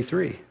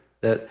 6:33,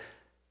 that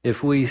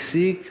if we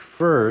seek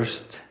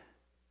first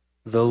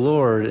the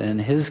Lord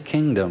and his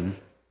kingdom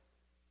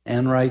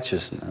and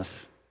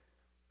righteousness,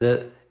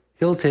 that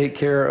he'll take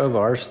care of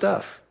our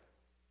stuff.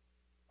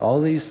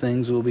 All these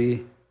things will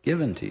be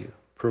given to you,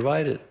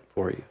 provided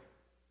for you.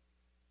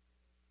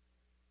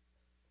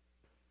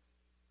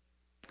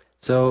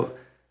 So,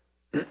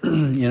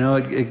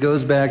 it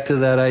goes back to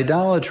that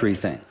idolatry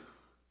thing.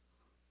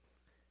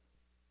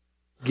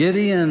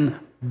 Gideon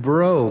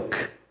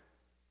broke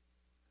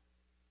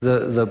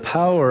the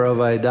power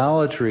of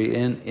idolatry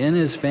in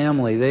his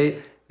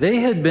family. They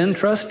had been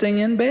trusting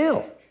in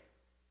Baal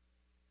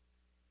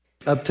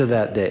up to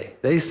that day.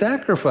 They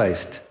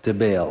sacrificed to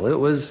Baal. It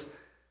was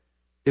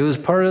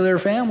part of their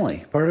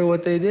family, part of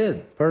what they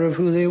did, part of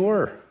who they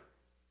were.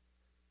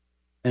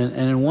 And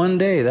in one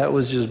day, that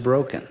was just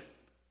broken.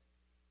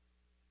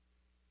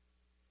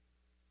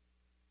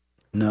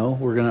 No,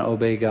 we're going to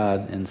obey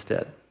God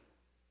instead.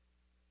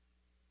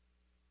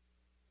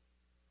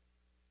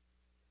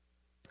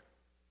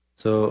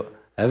 So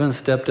I haven't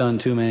stepped on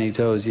too many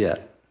toes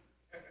yet.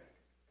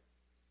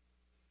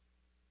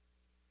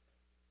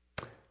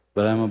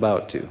 But I'm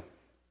about to.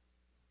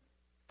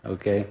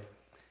 Okay?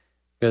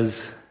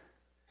 Because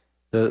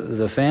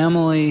the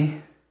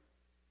family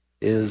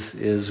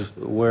is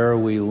where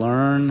we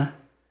learn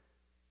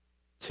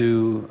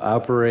to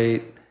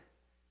operate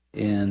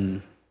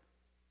in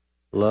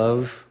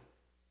love,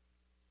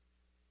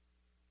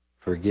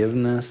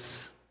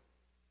 forgiveness,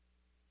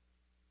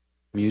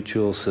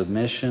 mutual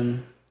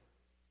submission,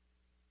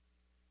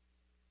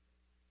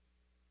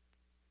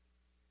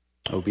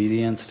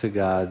 obedience to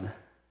God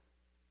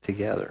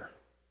together.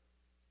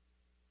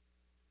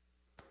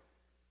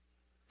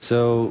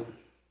 So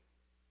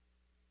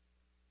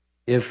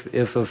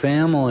if a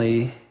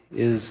family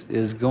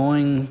is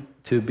going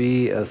to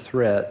be a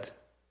threat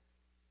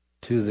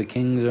to the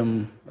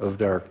kingdom of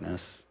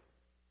darkness,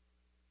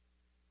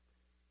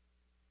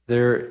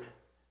 there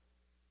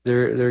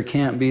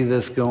can't be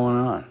this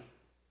going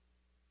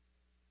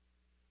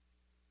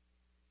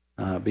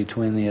on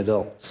between the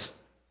adults.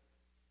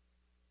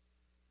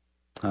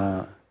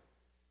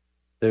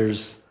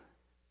 There's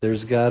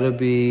got to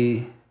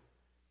be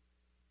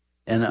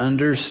an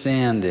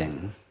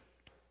understanding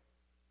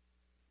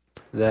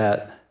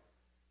that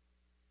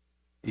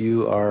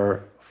you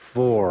are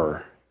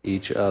for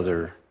each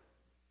other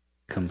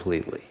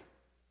completely.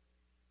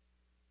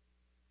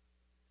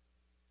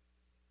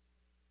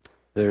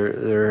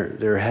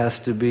 There has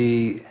to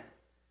be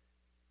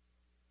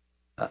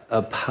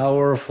a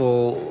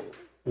powerful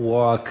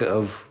walk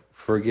of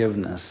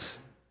forgiveness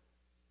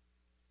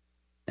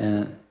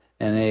and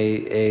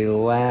a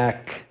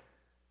lack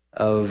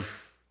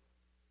of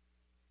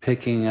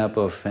picking up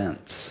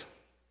offense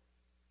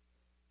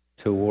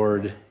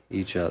toward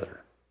each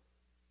other.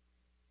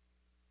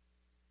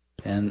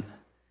 And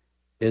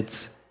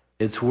it's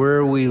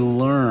where we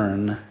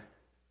learn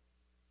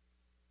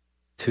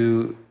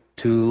to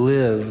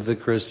live the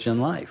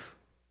Christian life.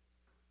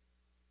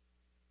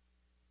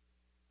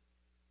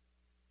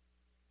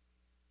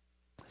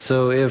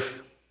 So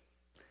if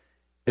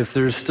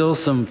there's still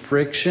some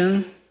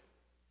friction,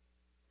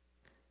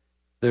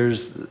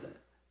 there's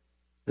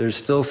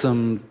still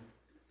some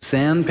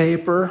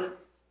sandpaper,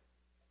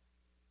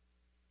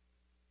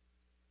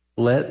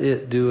 let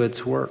it do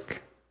its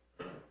work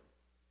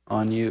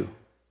on you.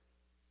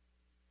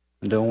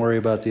 And don't worry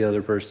about the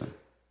other person.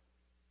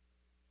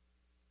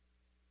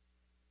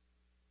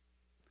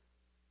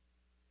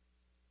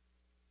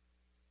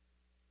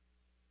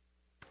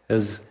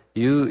 As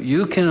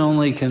you can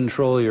only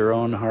control your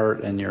own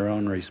heart and your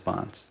own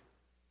response.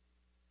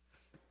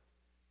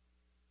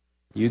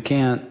 You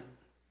can't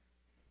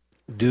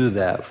do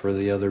that for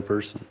the other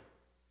person.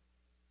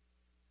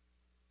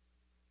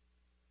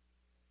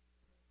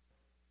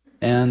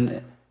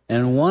 And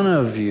one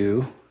of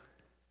you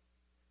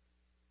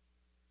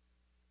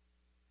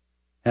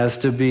has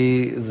to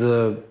be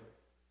the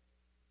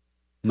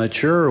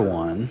mature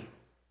one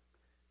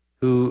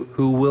who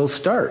will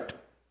start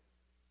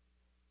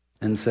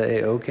and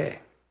say, okay,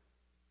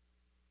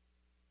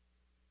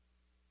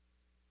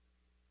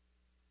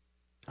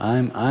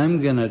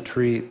 I'm going to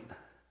treat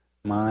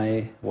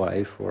my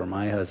wife or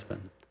my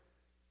husband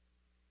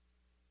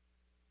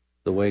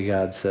the way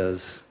God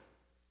says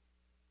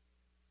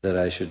that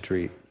I should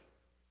treat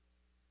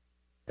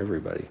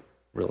everybody,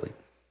 really.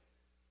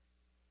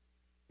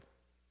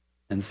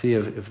 And see,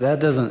 if that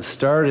doesn't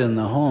start in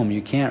the home,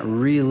 you can't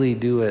really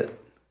do it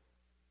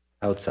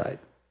outside.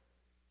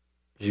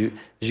 You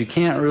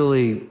can't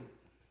really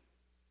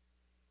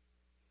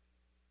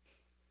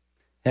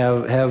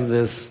have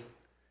this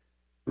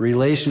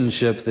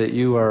relationship that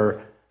you are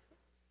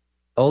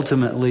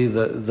ultimately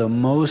the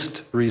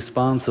most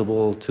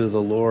responsible to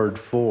the Lord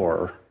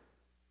for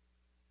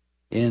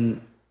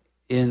in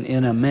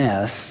a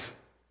mess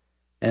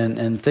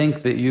and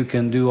think that you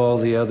can do all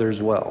the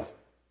others well.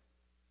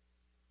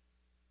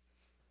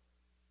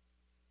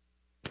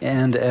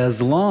 And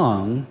as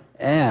long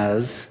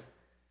as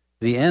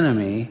the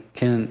enemy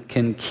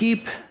can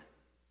keep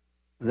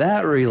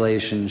that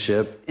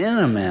relationship in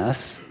a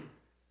mess,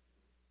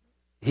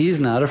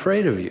 he's not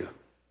afraid of you.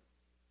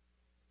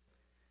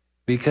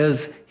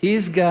 Because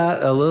he's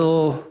got a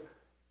little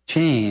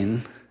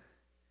chain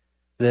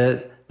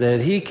that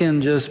he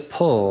can just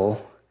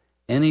pull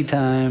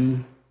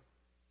anytime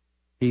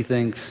he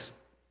thinks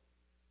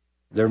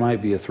there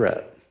might be a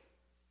threat.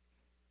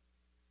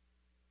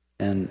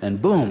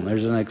 And boom,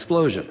 there's an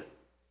explosion.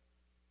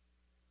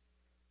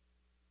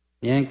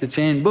 Yank the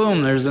chain,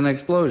 boom, there's an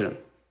explosion.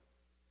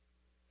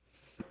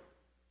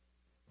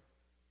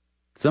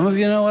 Some of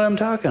you know what I'm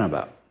talking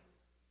about.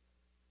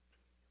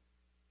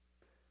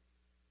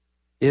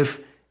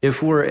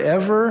 If we're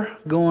ever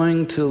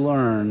going to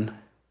learn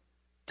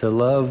to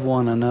love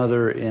one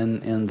another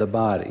in the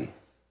body,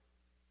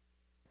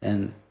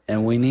 and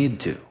we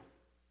need to,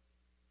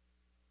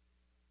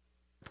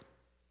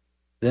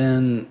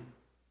 then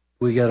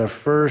we got to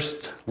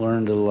first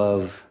learn to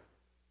love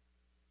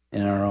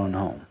in our own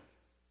home.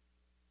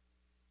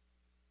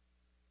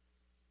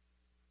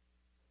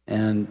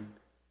 And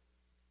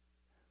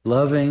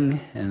loving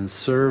and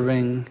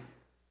serving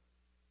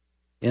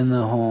in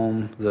the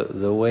home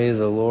the way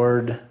the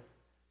Lord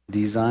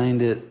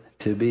designed it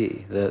to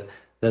be. That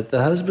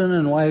the husband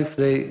and wife,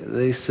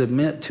 they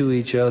submit to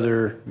each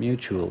other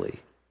mutually.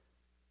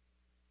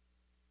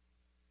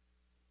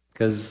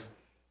 Because,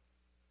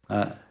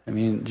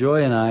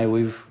 Joy and I,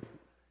 we've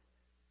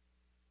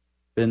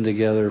been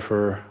together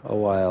for a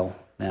while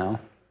now.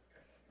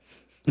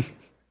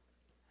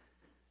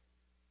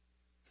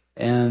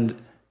 And,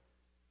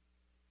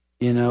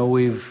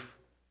 we've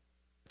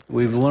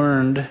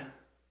learned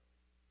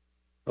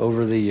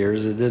over the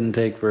years, it didn't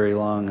take very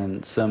long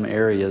in some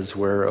areas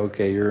where,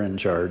 okay, you're in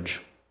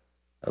charge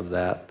of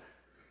that,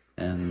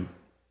 and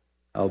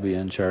I'll be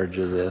in charge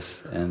of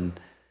this, and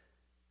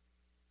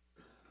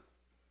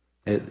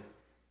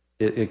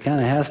it kind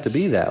of has to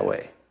be that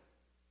way.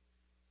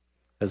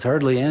 Because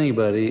hardly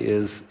anybody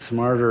is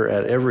smarter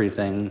at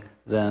everything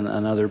than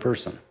another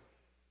person.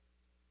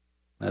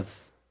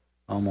 That's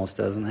almost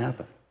doesn't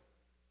happen.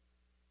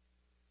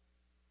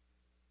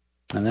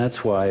 And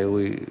that's why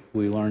we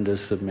learn to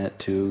submit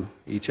to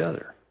each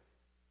other.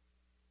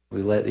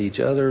 We let each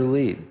other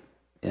lead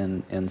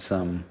in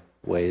some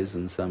ways,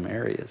 in some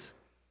areas.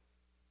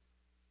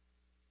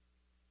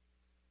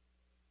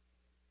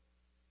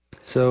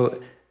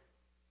 So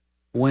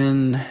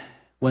when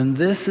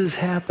this is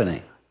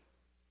happening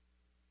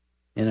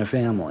in a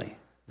family,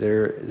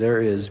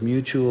 there is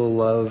mutual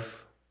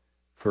love,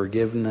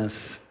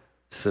 forgiveness,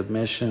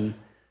 submission.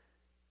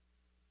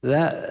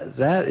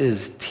 That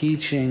is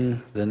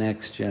teaching the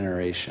next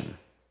generation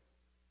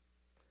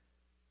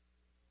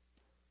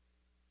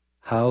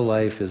how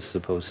life is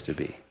supposed to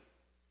be.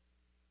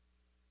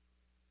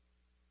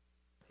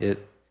 It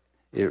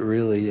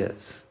really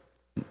is.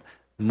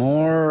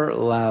 More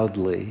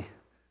loudly,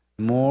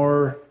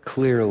 more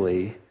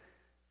clearly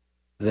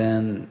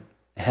than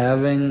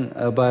having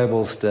a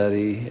Bible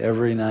study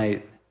every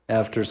night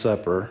after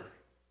supper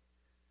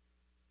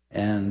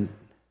and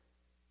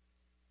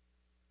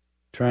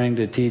trying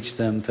to teach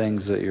them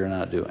things that you're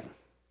not doing.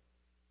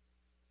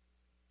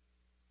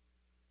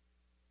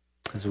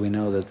 Because we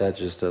know that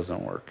just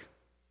doesn't work.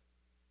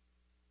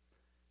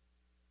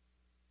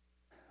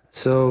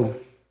 So,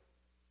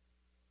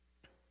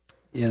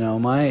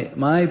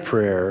 my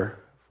prayer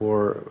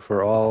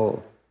for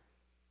all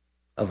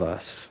of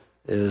us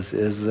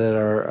is that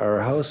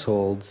our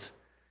households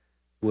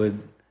would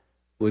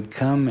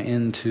come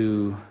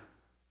into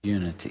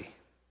unity.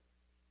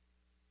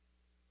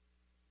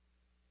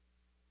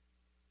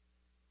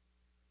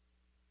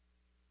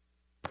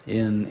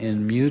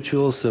 In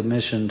mutual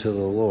submission to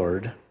the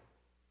Lord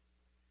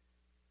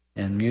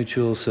and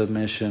mutual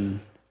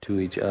submission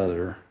to each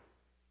other.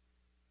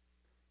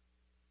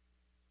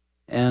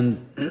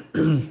 And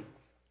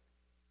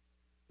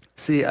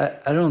see,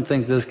 I don't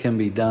think this can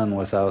be done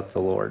without the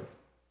Lord.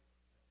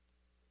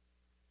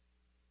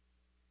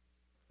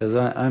 Because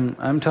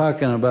I'm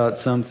talking about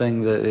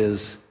something that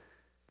is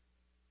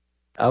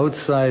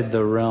outside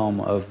the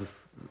realm of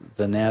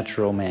the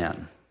natural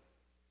man.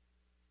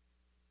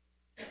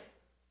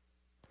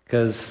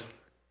 Because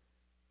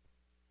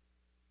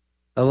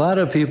a lot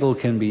of people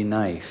can be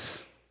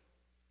nice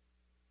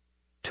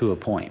to a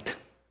point.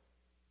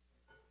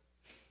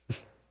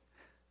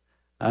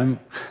 I'm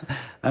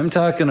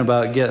talking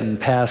about getting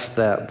past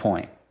that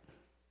point.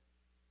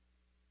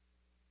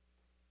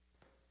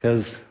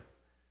 Because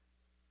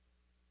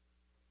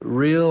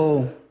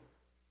real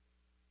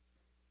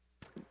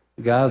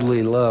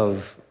godly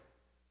love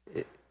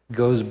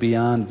goes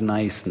beyond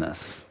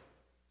niceness.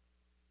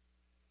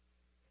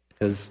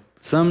 Because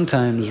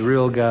sometimes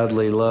real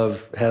godly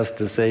love has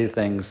to say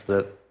things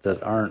that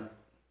aren't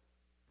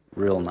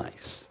real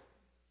nice.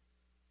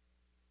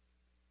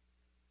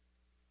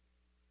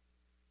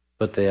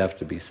 But they have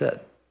to be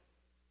said.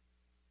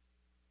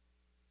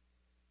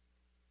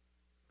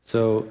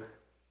 So,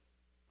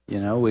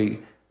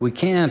 we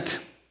can't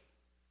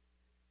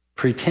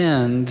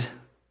pretend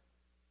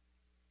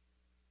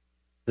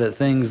that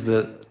things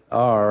that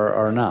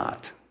are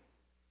not.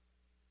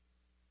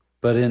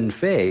 But in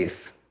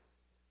faith,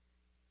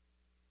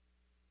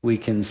 we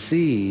can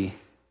see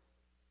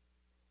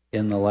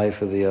in the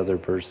life of the other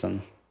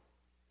person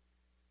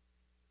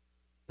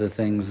the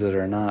things that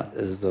are not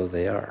as though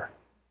they are.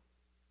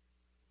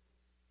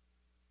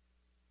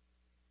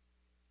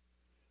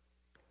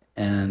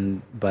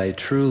 And by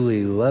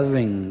truly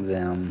loving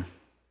them,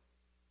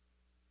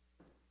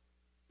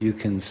 you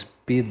can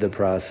speed the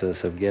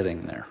process of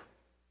getting there.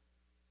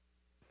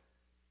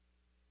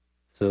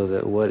 So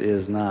that what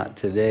is not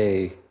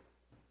today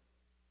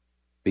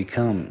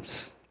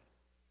becomes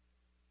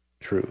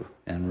true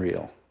and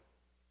real.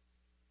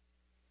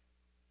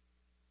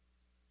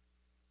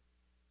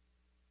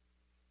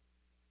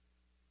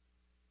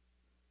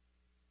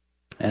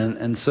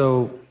 And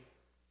so,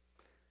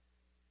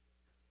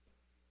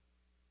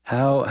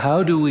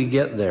 how do we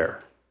get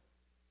there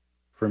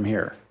from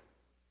here?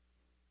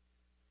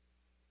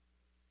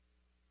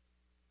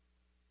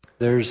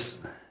 There's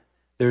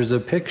a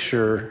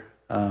picture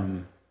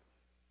in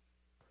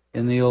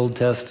the Old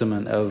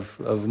Testament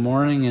of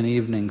morning and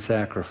evening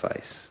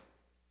sacrifice.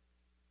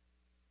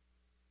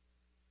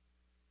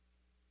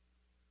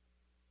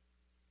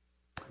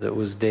 That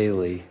was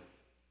daily,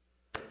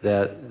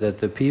 that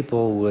the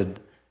people would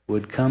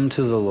come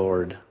to the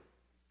Lord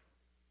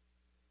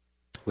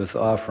with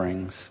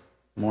offerings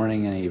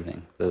morning and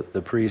evening.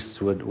 The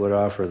priests would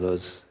offer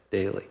those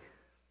daily.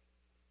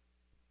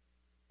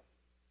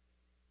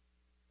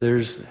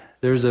 There's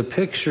a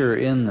picture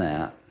in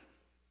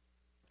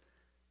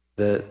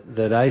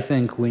that I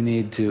think we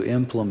need to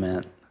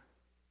implement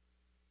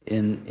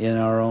in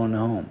our own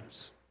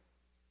homes.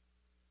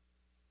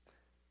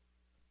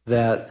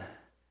 That,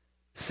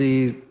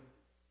 see,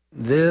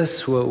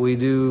 this, what we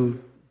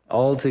do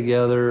all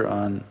together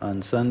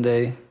on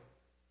Sunday,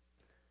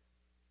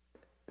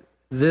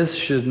 this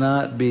should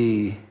not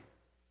be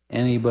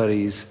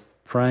anybody's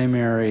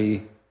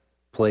primary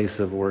place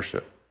of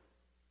worship.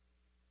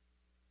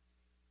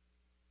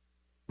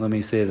 Let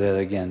me say that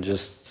again,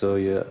 just so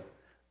you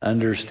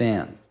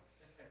understand.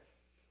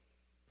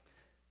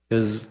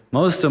 Because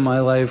most of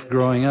my life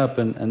growing up,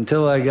 and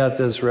until I got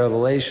this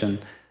revelation,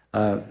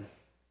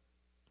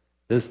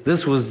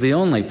 this was the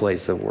only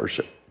place of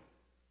worship.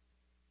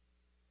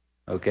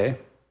 Okay?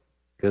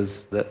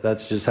 Because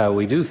that's just how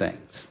we do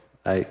things.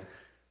 I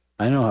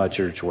know how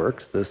church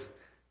works.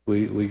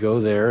 We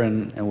go there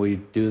and we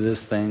do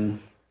this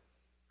thing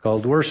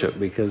called worship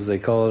because they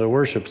call it a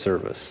worship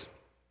service.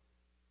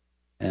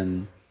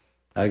 And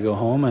I go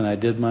home and I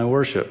did my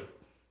worship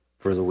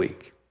for the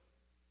week.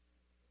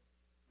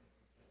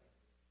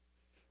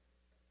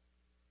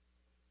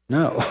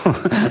 No,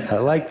 I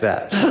like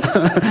that.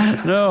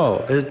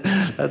 No,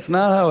 that's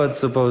not how it's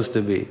supposed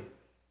to be.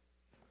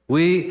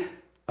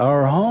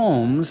 Our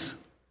homes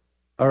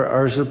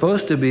are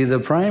supposed to be the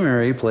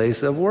primary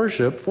place of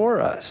worship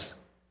for us.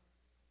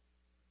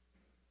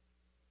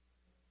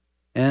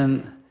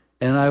 And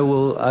I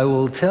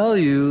will tell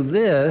you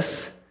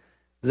this,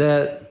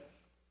 that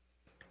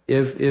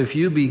if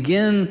you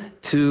begin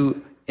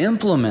to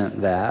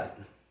implement that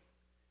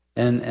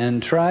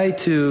and try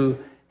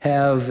to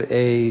have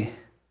a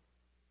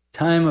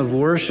time of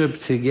worship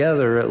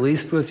together, at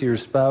least with your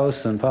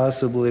spouse and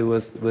possibly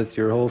with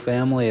your whole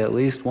family at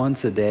least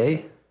once a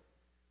day,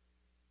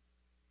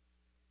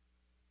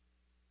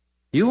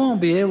 you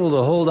won't be able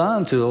to hold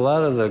on to a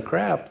lot of the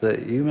crap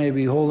that you may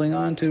be holding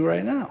on to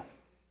right now.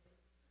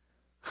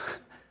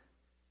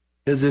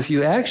 Because if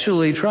you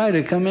actually try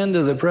to come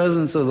into the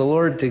presence of the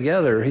Lord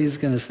together, He's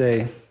going to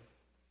say,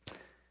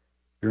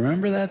 "You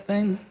remember that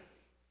thing?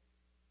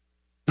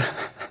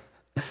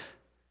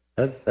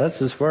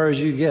 That's as far as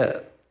you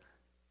get,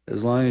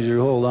 as long as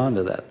you hold on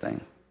to that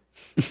thing."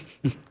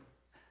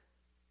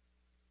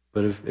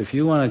 But if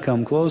you want to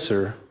come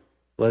closer,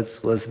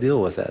 let's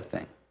deal with that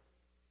thing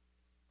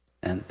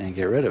and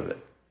get rid of it.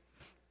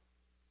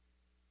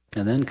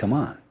 And then come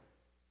on.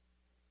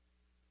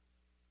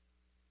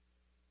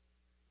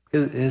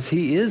 Because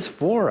He is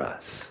for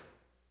us.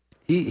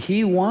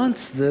 He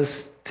wants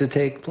this to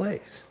take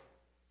place.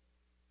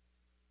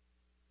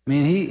 I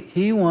mean,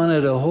 He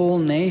wanted a whole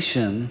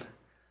nation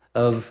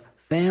of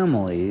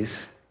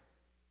families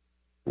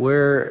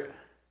where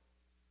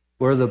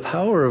the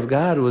power of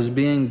God was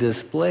being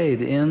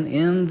displayed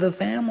in the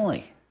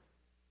family.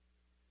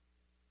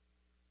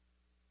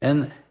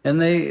 And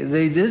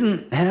they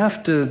didn't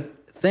have to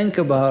think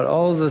about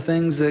all the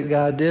things that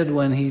God did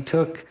when He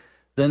took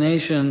the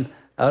nation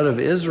out of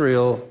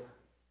Israel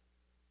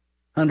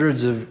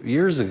hundreds of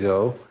years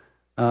ago,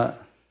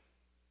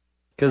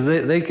 because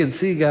they could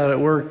see God at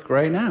work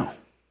right now,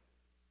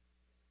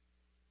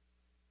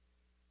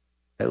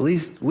 at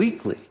least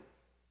weekly.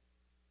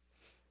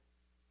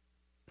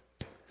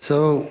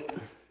 So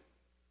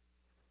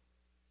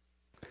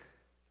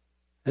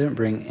I didn't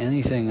bring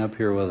anything up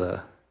here with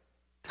a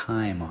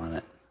time on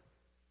it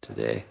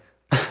today.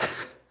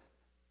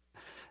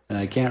 And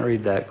I can't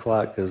read that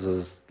clock because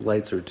those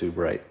lights are too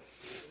bright.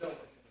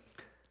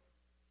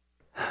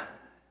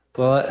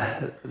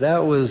 Well, that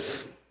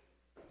was...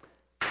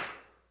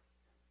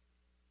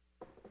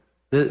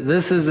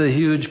 This is a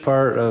huge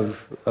part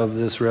of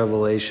this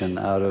revelation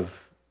out of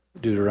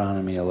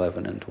Deuteronomy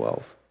 11 and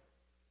 12.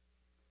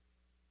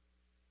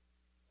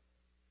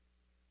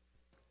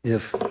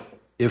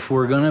 If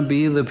we're going to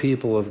be the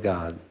people of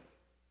God,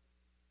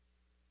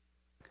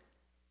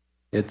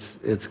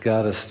 it's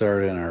got to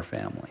start in our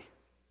family.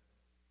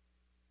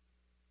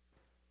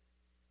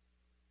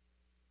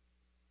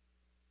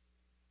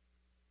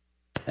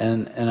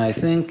 And I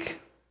think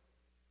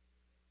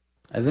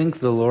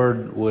the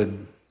Lord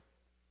would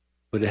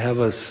have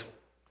us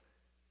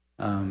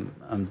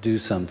do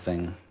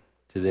something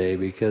today,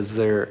 because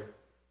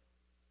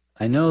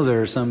I know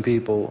there are some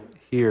people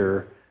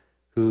here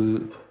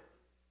who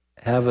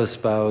have a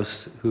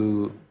spouse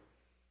who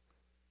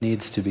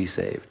needs to be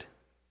saved.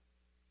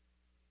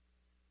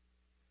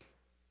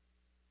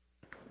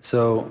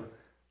 So,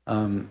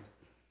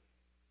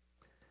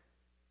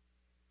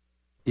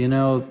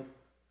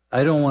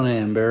 I don't want to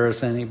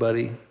embarrass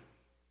anybody,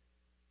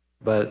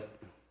 but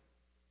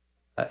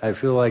I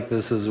feel like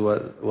this is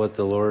what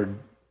the Lord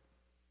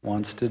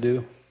wants to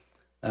do.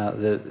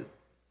 That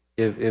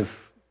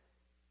if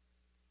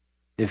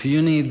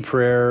you need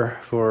prayer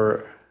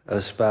for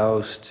a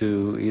spouse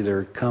to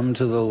either come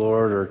to the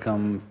Lord or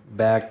come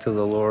back to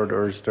the Lord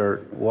or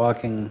start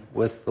walking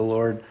with the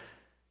Lord,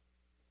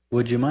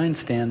 would you mind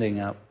standing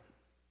up?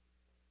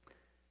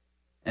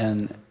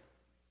 And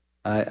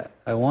I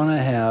want to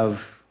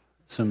have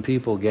some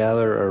people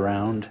gather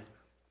around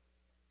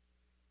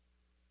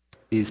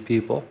these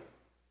people.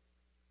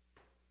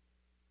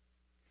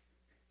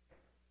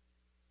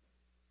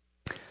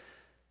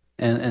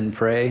 And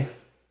pray.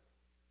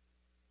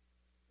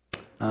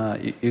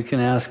 You can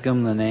ask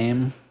them the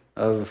name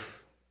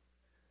of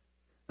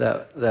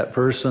that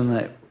person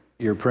that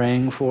you're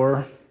praying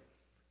for,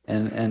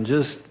 and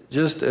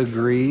just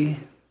agree,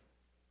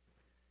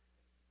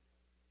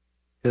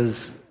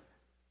 because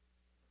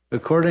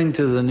according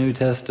to the New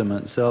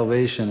Testament,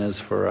 salvation is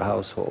for a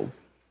household.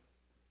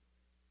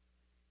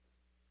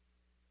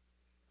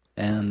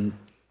 And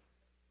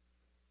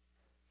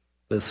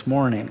this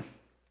morning,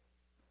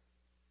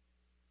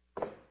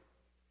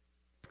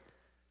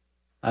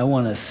 I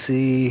want to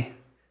see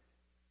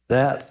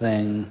that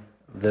thing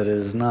that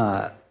is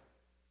not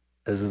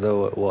as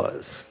though it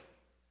was.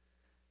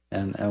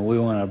 And we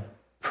want to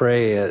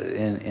pray it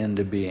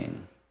into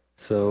being.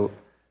 So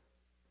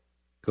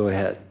go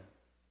ahead.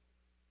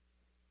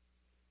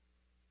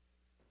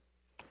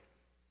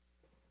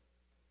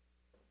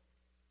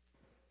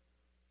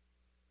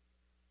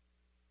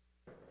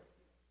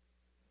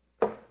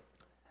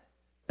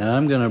 And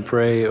I'm going to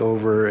pray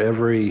over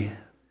every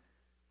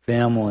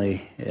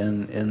family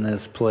in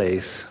this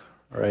place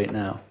right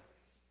now.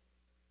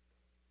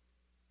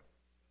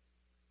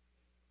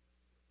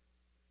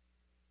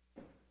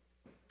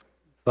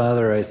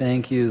 Father, I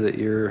thank you that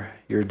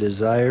your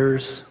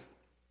desires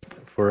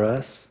for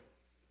us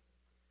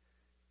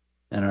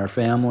and our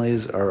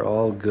families are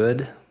all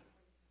good.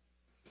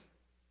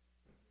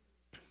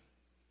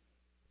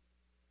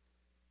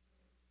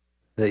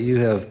 That you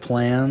have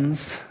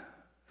plans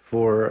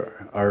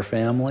for our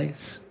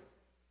families.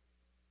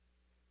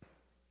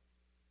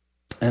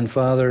 And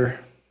Father,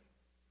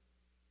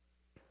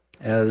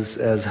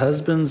 as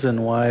husbands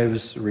and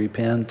wives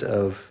repent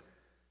of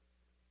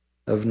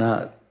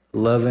not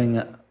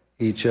loving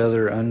each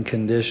other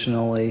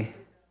unconditionally,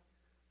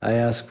 I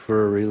ask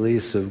for a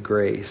release of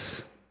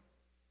grace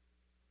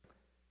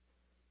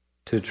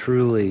to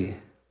truly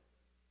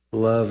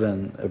love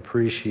and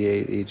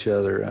appreciate each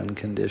other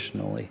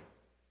unconditionally.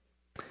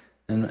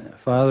 And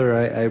Father,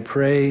 I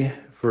pray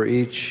for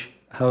each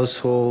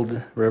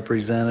household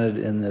represented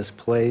in this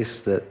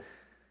place that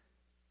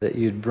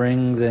you'd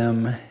bring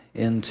them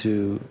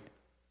into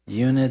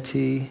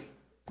unity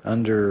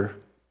under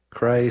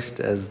Christ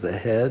as the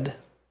head.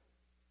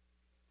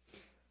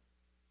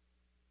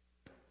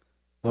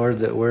 Lord,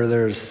 that where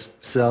there's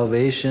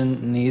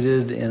salvation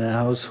needed in a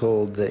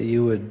household, that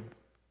you would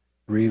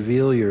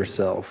reveal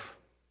yourself.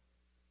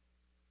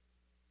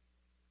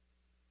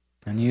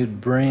 And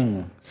you'd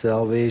bring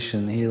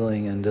salvation,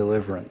 healing, and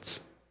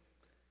deliverance.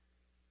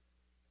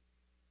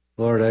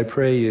 Lord, I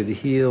pray you'd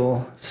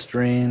heal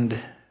strained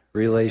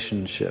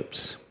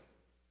relationships.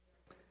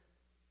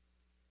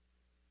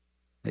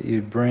 That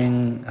you'd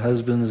bring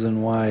husbands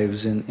and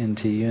wives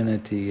into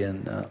unity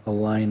and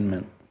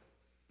alignment.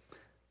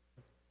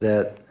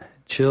 That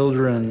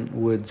children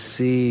would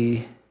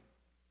see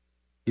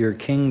your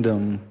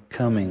kingdom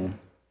coming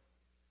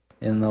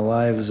in the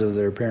lives of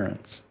their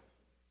parents.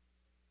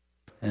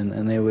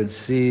 And they would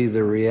see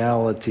the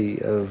reality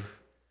of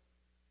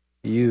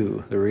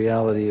you, the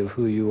reality of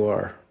who you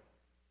are.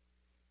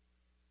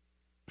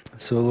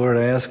 So, Lord,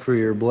 I ask for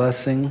your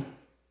blessing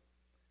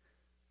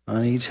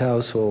on each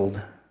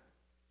household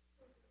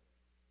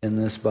in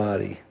this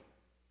body.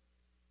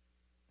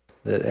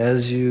 That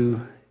as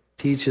you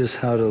teach us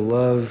how to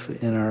love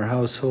in our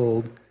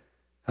household,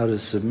 how to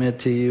submit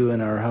to you in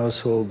our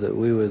household, that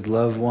we would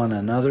love one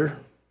another.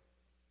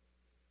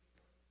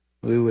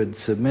 We would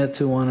submit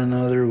to one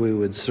another. We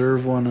would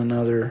serve one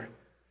another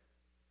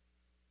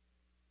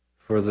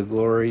for the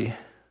glory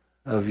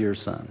of your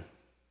Son.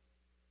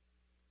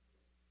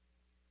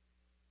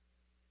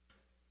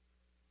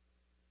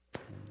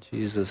 In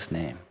Jesus'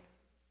 name.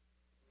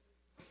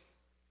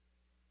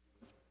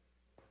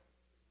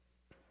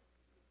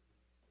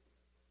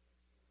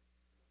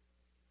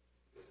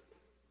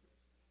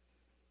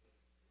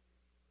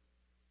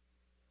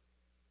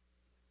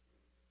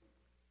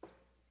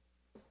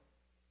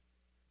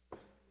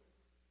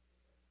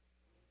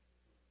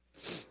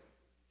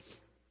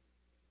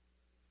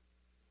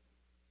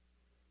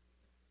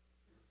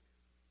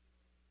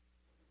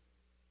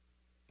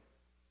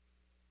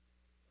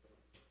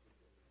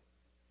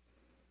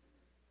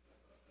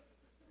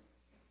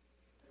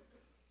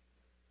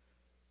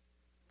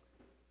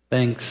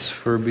 Thanks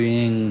for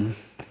being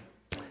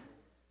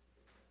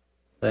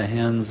the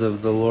hands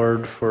of the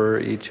Lord for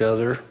each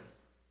other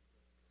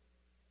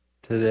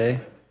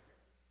today.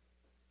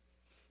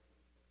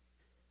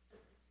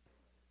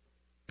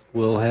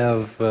 We'll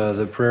have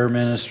the prayer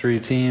ministry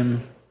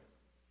team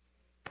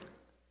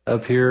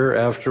up here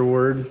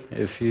afterward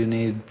if you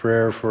need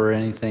prayer for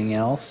anything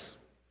else.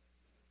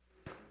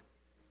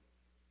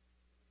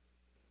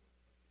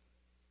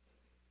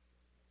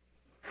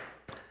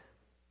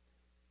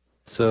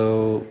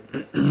 So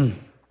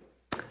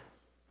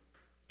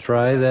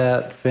try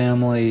that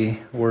family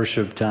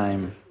worship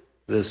time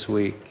this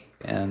week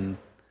and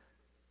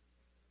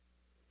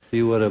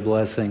see what a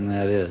blessing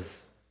that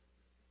is.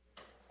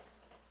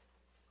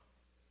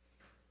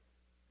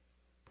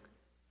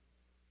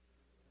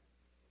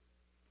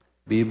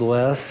 Be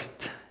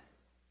blessed.